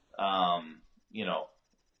 our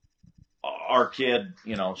kid,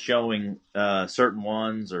 showing certain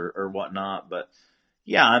ones or whatnot. But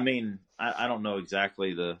yeah, I mean, I don't know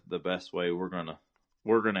exactly the best way we're gonna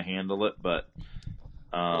handle it, but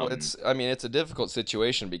Well, I mean, it's a difficult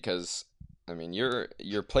situation because, I mean,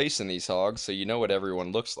 you're placing these hogs, so you know what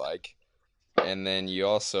everyone looks like, and then you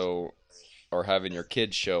also are having your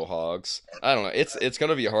kids show hogs. I don't know. It's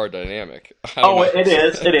gonna be a hard dynamic. I don't oh, know. it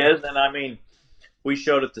is, and I mean, we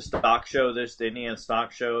showed at the stock show, the Indiana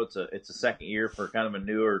Stock Show. It's a second year for kind of a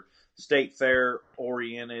newer state fair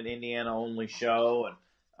oriented Indiana only show, and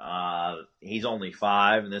he's only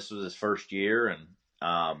 5, and this was his first year, and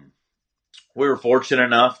we were fortunate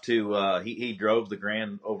enough to he drove the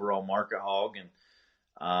grand overall market hog, and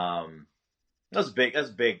that's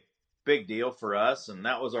a big deal for us, and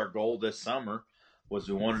that was our goal this summer. Was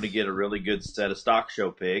we wanted to get a really good set of stock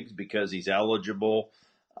show pigs because he's eligible.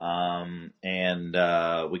 And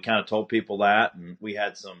we kind of told people that, and we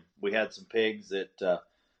had some pigs that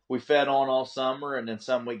we fed on all summer, and then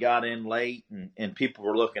some we got in late, and people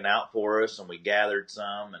were looking out for us, and we gathered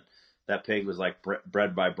some, and that pig was like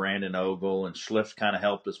bred by Brandon Ogle, and Schliff kind of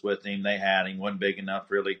helped us with him. They had him, wasn't big enough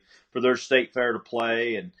really for their state fair to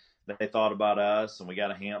play, and they thought about us, and we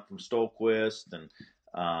got a Hamp from Stolquist, and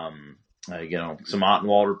some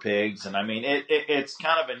Ottenwalder pigs, and I mean it's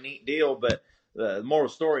kind of a neat deal, but the moral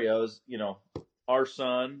story is, our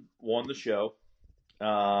son won the show.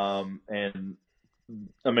 And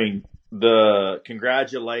I mean, the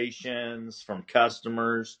congratulations from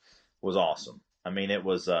customers was awesome. I mean, it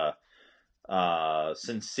was,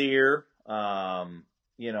 sincere, and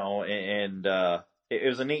it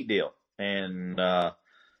was a neat deal. And,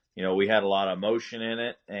 we had a lot of emotion in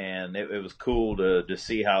it, and it was cool to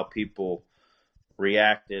see how people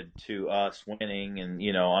reacted to us winning, and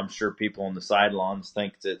I'm sure people on the sidelines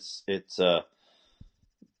think that's that's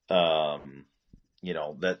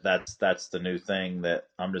the new thing, that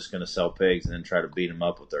I'm just going to sell pigs and then try to beat them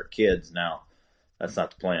up with their kids. Now, that's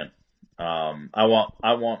not the plan. I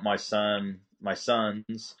want my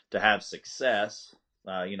sons to have success.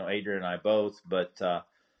 Adrian and I both, but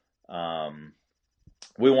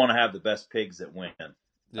we want to have the best pigs that win.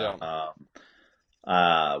 Yeah.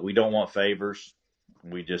 We don't want favors.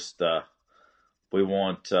 We just we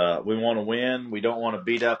want to win. We don't want to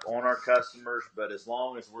beat up on our customers, but as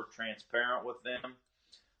long as we're transparent with them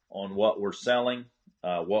on what we're selling,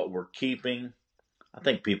 what we're keeping, I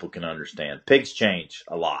think people can understand. Pigs change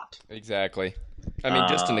a lot. Exactly. I mean,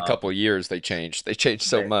 just in a couple of years, they changed. They changed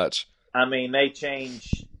so much. I mean, they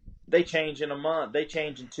change. They change in a month. They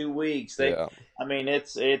change in 2 weeks. Yeah. I mean,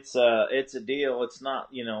 it's a deal. It's not,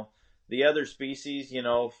 the other species,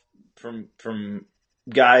 from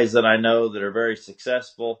guys that I know that are very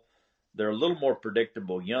successful. They're a little more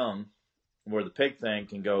predictable young, where the pig thing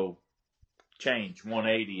can go change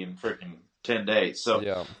 180 in freaking 10 days. So,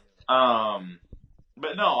 Yeah.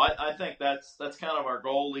 but no, I think that's kind of our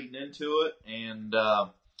goal leading into it. And,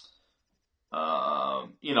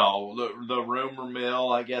 the rumor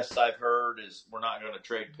mill, I guess I've heard, is we're not going to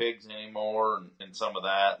trade pigs anymore and some of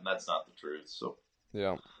that, and that's not the truth. So,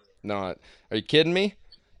 Yeah. Not. Are you kidding me?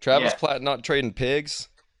 Travis yeah, Platt not trading pigs?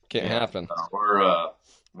 Can't yeah, happen. we're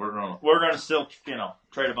gonna still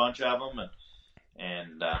trade a bunch of them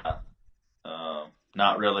and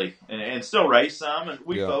not really and still raise some, and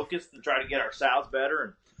we Yeah. focus to try to get our sows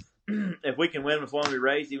better, and if we can win with one we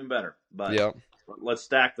raise, even better. But Yeah. let's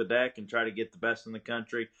stack the deck and try to get the best in the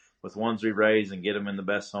country with ones we raise and get them in the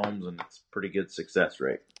best homes, and it's a pretty good success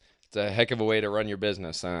rate. It's a heck of a way to run your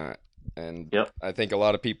business. And Yep. I think a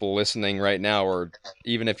lot of people listening right now, or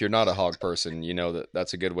even if you're not a hog person, you know that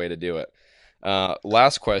that's a good way to do it.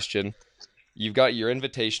 Last question. You've got your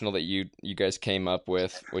invitational that you guys came up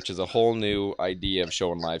with, which is a whole new idea of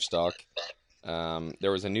showing livestock.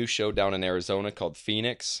 There was a new show down in Arizona called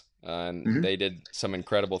Phoenix, and Mhm. they did some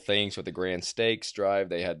incredible things with the Grand Stakes drive.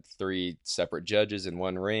 They had 3 separate judges in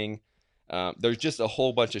one ring. There's just a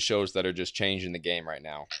whole bunch of shows that are just changing the game right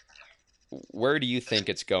now. Where do you think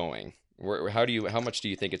it's going? How much do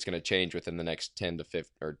you think it's going to change within the next 10 to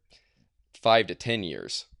 15 or 5 to 10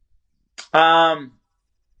 years?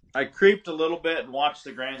 I creeped a little bit and watched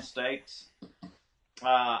the Grand Stakes.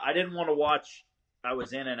 I didn't want to watch. I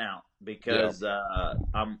was in and out Yeah, because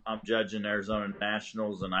I'm judging Arizona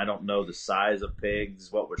Nationals, and I don't know the size of pigs.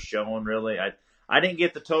 What was showing really, I didn't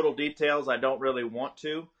get the total details. I don't really want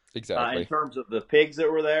to. In exactly. terms of the pigs that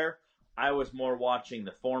were there, I was more watching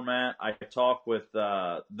the format. I talked with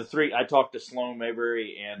the three. I talked to Sloan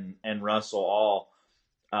Mayberry and Russell all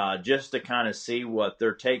just to kind of see what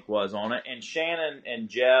their take was on it. And Shannon and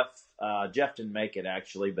Jeff didn't make it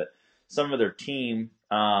actually, but some of their team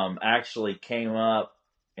actually came up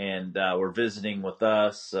and were visiting with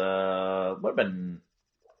us. What have been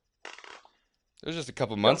It was just a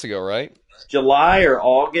couple months ago, right? July or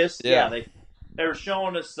August? Yeah, Yeah, they were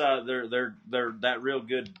showing us their that real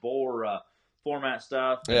good bore format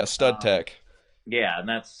stuff, yeah, and stud tech. yeah, and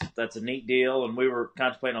that's a neat deal. And we were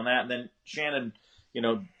contemplating on that. And then Shannon,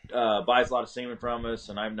 buys a lot of semen from us,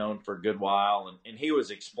 and I've known for a good while. And he was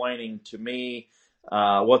explaining to me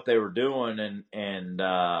what they were doing, and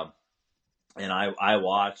I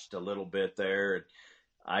watched a little bit there. And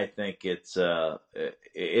I think it's a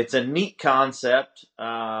neat concept.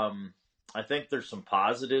 I think there's some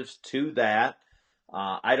positives to that.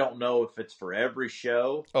 I don't know if it's for every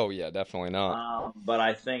show, Oh yeah, definitely not. but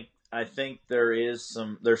I think there's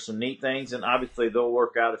some neat things, and obviously they'll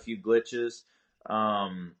work out a few glitches.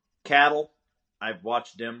 Cattle, I've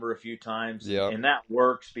watched Denver a few times, and, Yep. and that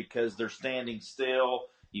works because they're standing still.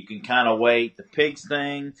 You can kind of wait. The pigs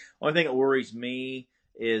thing, only thing that worries me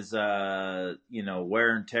is wear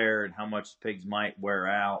and tear and how much the pigs might wear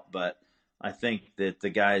out. But I think that the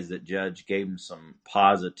guys that judge gave them some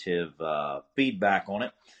positive feedback on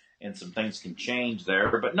it, and some things can change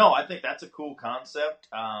there. But no, I think that's a cool concept.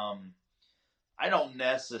 I don't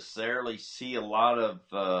necessarily see a lot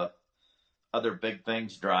of other big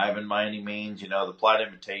things driving by any means. The Platt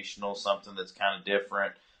Invitational, something that's kind of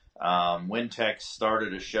different. Wintex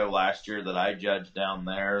started a show last year that I judged down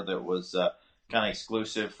there that was kind of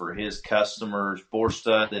exclusive for his customers. Boar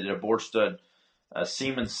stud, they did a boar stud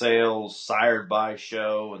semen sales sired by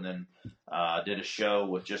show, and then did a show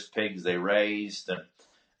with just pigs they raised, and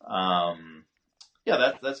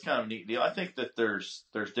yeah, that's kind of a neat deal. I think that there's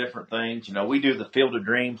different things. We do the Field of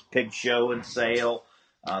Dreams pig show and sale.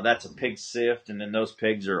 That's a pig sift, and then those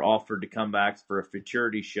pigs are offered to come back for a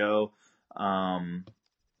futurity show. And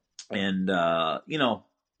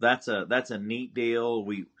that's a neat deal.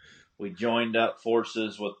 We joined up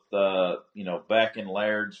forces with Beck and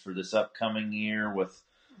Laird's for this upcoming year with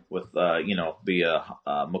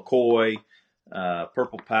McCoy,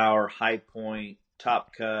 Purple Power, High Point,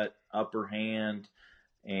 Top Cut, Upperhand,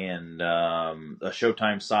 and a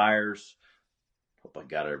Showtime Sires. Hope I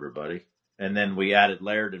got everybody. And then we added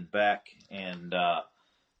Laird and Beck, and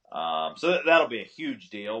so that'll be a huge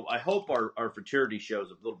deal. I hope our futurity shows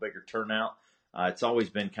a little bigger turnout. It's always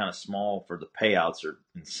been kind of small for the payouts are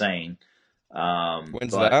insane.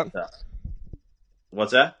 When's But that?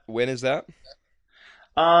 what's that? When is that?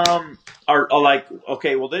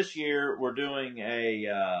 Okay, well, this year we're doing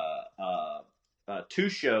two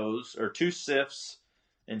shows or two sifts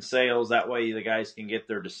in sales. That way the guys can get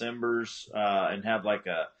their Decembers and have like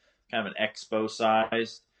a kind of an expo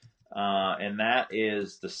size. and that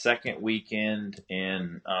is the second weekend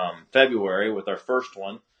in February with our first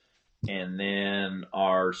one. And then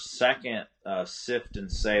our second sift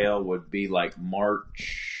and sale would be like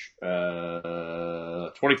March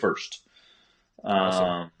 21st.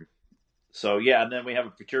 Awesome. So, yeah, and then we have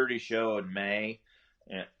a futurity show in May.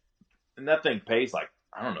 And that thing pays like,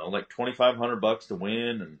 I don't know, like $2,500 to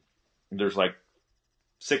win. And there's like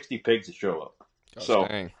 60 pigs that show up. Gosh, So,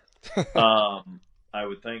 dang. I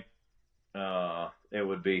would think it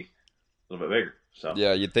would be a little bit bigger. So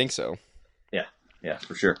Yeah, you'd think so. yeah,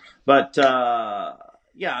 for sure. But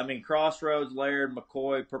yeah, I mean, Crossroads, Laird,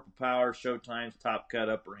 McCoy, Purple Power, Showtimes, Top Cut,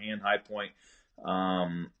 Upper Hand, High Point.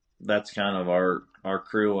 That's kind of our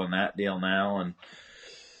crew on that deal now, and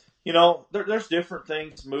there's different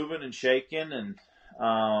things moving and shaking, and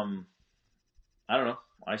I don't know.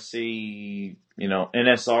 I see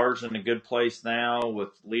NSR's in a good place now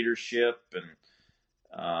with leadership and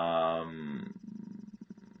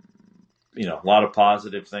a lot of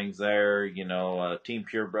positive things there. Team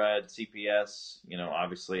Purebred, CPS,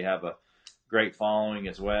 obviously have a great following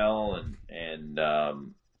as well, and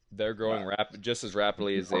They're growing just as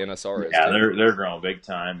rapidly as the NSR is. Yeah, too. they're growing big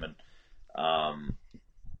time, and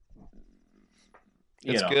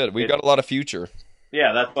it's good. We've got a lot of future.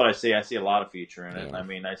 Yeah, that's what I see. I see a lot of future in it. Yeah. I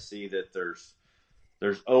mean, I see that there's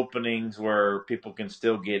openings where people can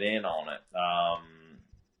still get in on it.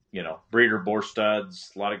 Breeder boar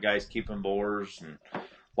studs, a lot of guys keeping boars, and a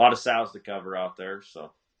lot of sows to cover out there.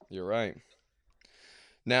 So You're right.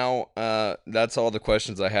 Now, that's all the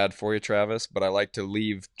questions I had for you, Travis, but I like to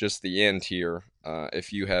leave just the end here.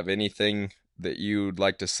 If you have anything that you'd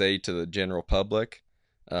like to say to the general public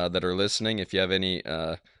that are listening, if you have any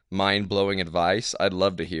mind-blowing advice, I'd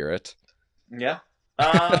love to hear it. Yeah.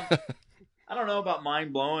 I don't know about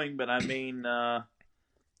mind-blowing, but I mean,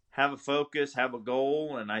 have a focus, have a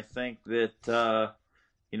goal, and I think that,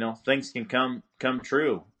 things can come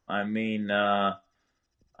true. I mean,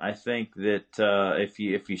 I think that if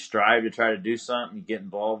you strive to try to do something, you get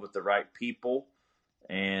involved with the right people,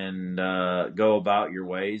 and go about your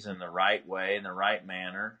ways in the right way, in the right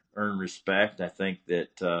manner, earn respect. I think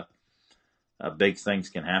that big things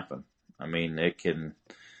can happen. I mean, it can.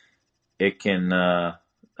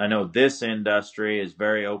 I know this industry is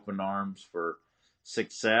very open arms for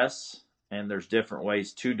success, and there's different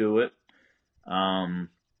ways to do it. And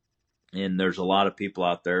there's a lot of people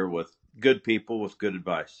out there with good people with good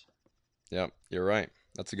advice. Yeah, you're right.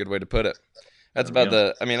 That's a good way to put it. That's about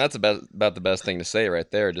the best thing to say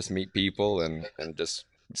right there. Just meet people and just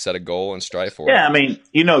set a goal and strive for it. Yeah, I mean,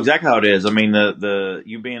 you know exactly how it is. I mean, the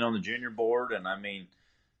you being on the junior board, and I mean,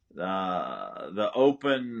 the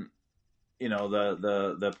open,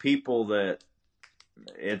 the people that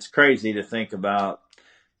it's crazy to think about.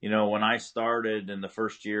 When I started in the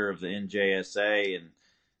first year of the NJSA, and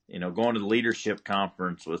going to the leadership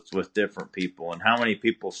conference with different people, and how many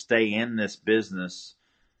people stay in this business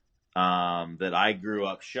that I grew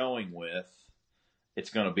up showing with, it's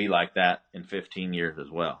going to be like that in 15 years as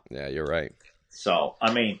well. Yeah, you're right. So,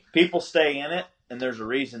 I mean, people stay in it, and there's a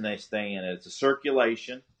reason they stay in it. It's a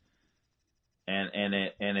circulation, and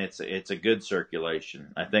it's a good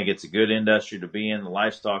circulation. I think it's a good industry to be in. The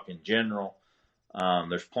livestock in general,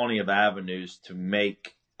 there's plenty of avenues to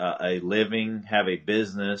make a living, have a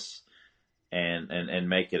business, and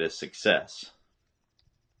make it a success.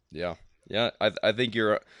 Yeah. I think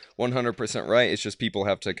you're 100% right. It's just people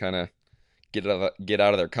have to kind of get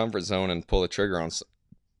out of their comfort zone and pull the trigger on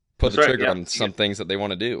some things that they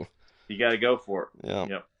want to do. You got to go for it. Yeah.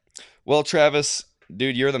 Yep. Well, Travis,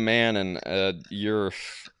 dude, you're the man, and you're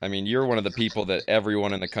one of the people that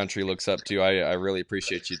everyone in the country looks up to. I really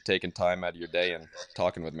appreciate you taking time out of your day and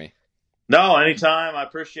talking with me. No, anytime. I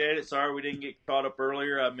appreciate it. Sorry we didn't get caught up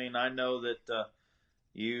earlier. I mean, I know that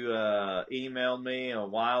you emailed me a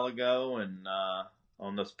while ago, and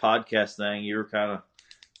on this podcast thing, you were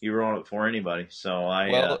on it before anybody. So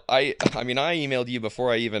I emailed you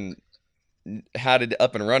before I even had it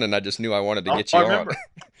up and running. I just knew I wanted to get you on.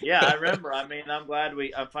 Yeah, I remember. I mean, I'm glad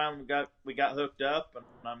I finally got hooked up, and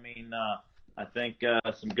I mean, I think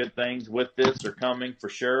some good things with this are coming for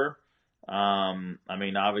sure. I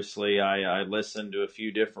mean, obviously, I listened to a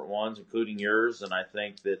few different ones, including yours, and I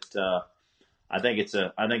think that I think it's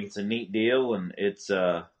a neat deal, and it's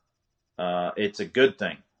a good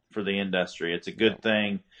thing for the industry. It's a good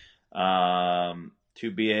thing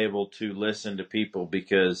to be able to listen to people,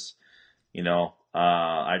 because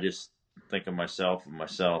I just think of myself. I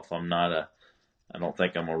don't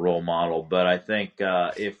think I'm a role model, but I think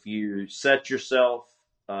if you set yourself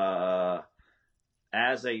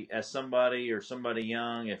as somebody or somebody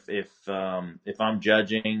young, if I'm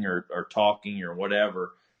judging or talking or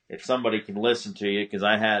whatever, if somebody can listen to you, because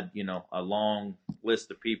I had a long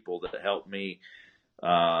list of people that helped me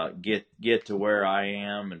get to where I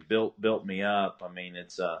am and built me up. I mean,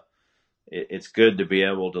 it's good to be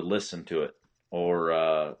able to listen to it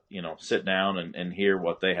or sit down and hear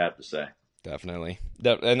what they have to say. Definitely.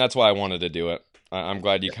 And that's why I wanted to do it. I'm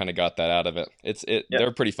glad you kind of got that out of it. Yep.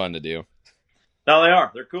 They're pretty fun to do. No, they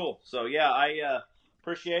are. They're cool. So yeah, I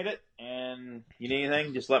appreciate it. And you need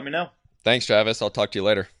anything, just let me know. Thanks, Travis. I'll talk to you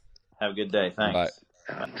later. Have a good day. Thanks.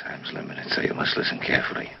 Bye. Time's limited, so you must listen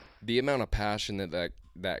carefully. The amount of passion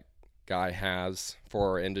that guy has for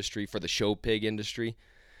our industry, for the show pig industry,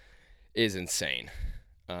 is insane.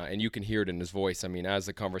 And you can hear it in his voice. I mean, as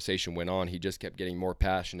the conversation went on, he just kept getting more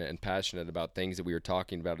passionate about things that we were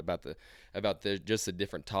talking about just the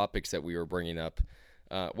different topics that we were bringing up.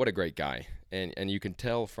 What a great guy. And you can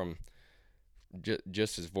tell from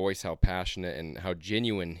just his voice how passionate and how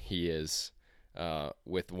genuine he is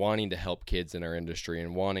with wanting to help kids in our industry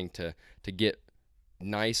and wanting to get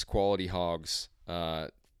nice quality hogs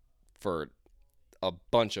for a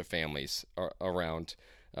bunch of families around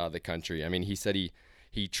the country. I mean, he said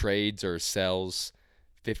he trades or sells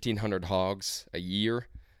 1,500 hogs a year.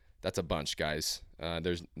 That's a bunch, guys.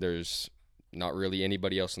 There's not really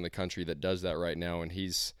anybody else in the country that does that right now, and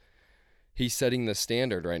he's setting the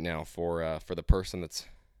standard right now for the person that's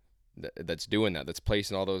doing that, that's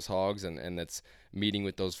placing all those hogs and that's meeting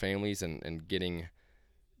with those families and getting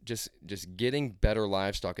just getting better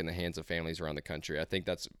livestock in the hands of families around the country. I think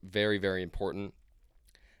that's very, very important.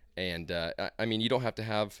 And I mean, you don't have to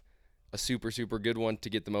have a super, super good one to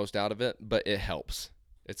get the most out of it, but it helps.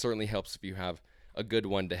 It certainly helps if you have a good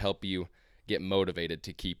one to help you get motivated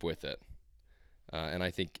to keep with it. And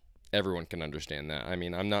I think everyone can understand that. I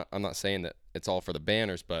mean, I'm not saying that it's all for the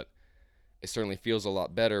banners, but it certainly feels a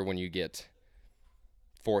lot better when you get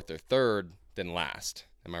fourth or third than last.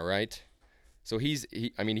 Am I right? So he's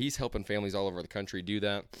helping families all over the country do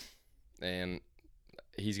that, and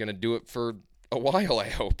he's going to do it for a while, I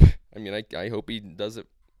hope. I mean, I hope he does it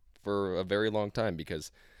for a very long time,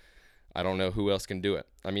 because I don't know who else can do it.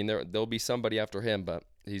 I mean, there'll be somebody after him, but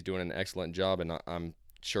he's doing an excellent job, and I'm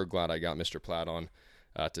sure glad I got Mr. Platt on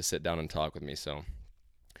to sit down and talk with me. So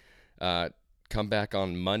come back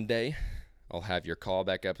on Monday. I'll have your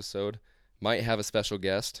callback episode. Might have a special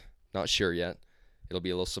guest. Not sure yet. It'll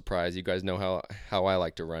be a little surprise. You guys know how I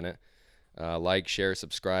like to run it. Like, share,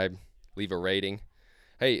 subscribe, leave a rating.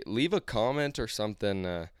 Hey, leave a comment or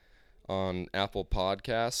something on Apple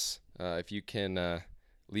Podcasts. If you can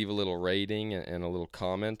leave a little rating and a little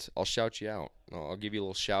comment, I'll shout you out. I'll give you a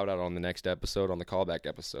little shout out on the next episode, on the callback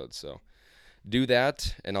episode. So do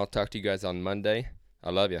that, and I'll talk to you guys on Monday.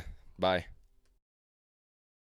 I love you. Bye.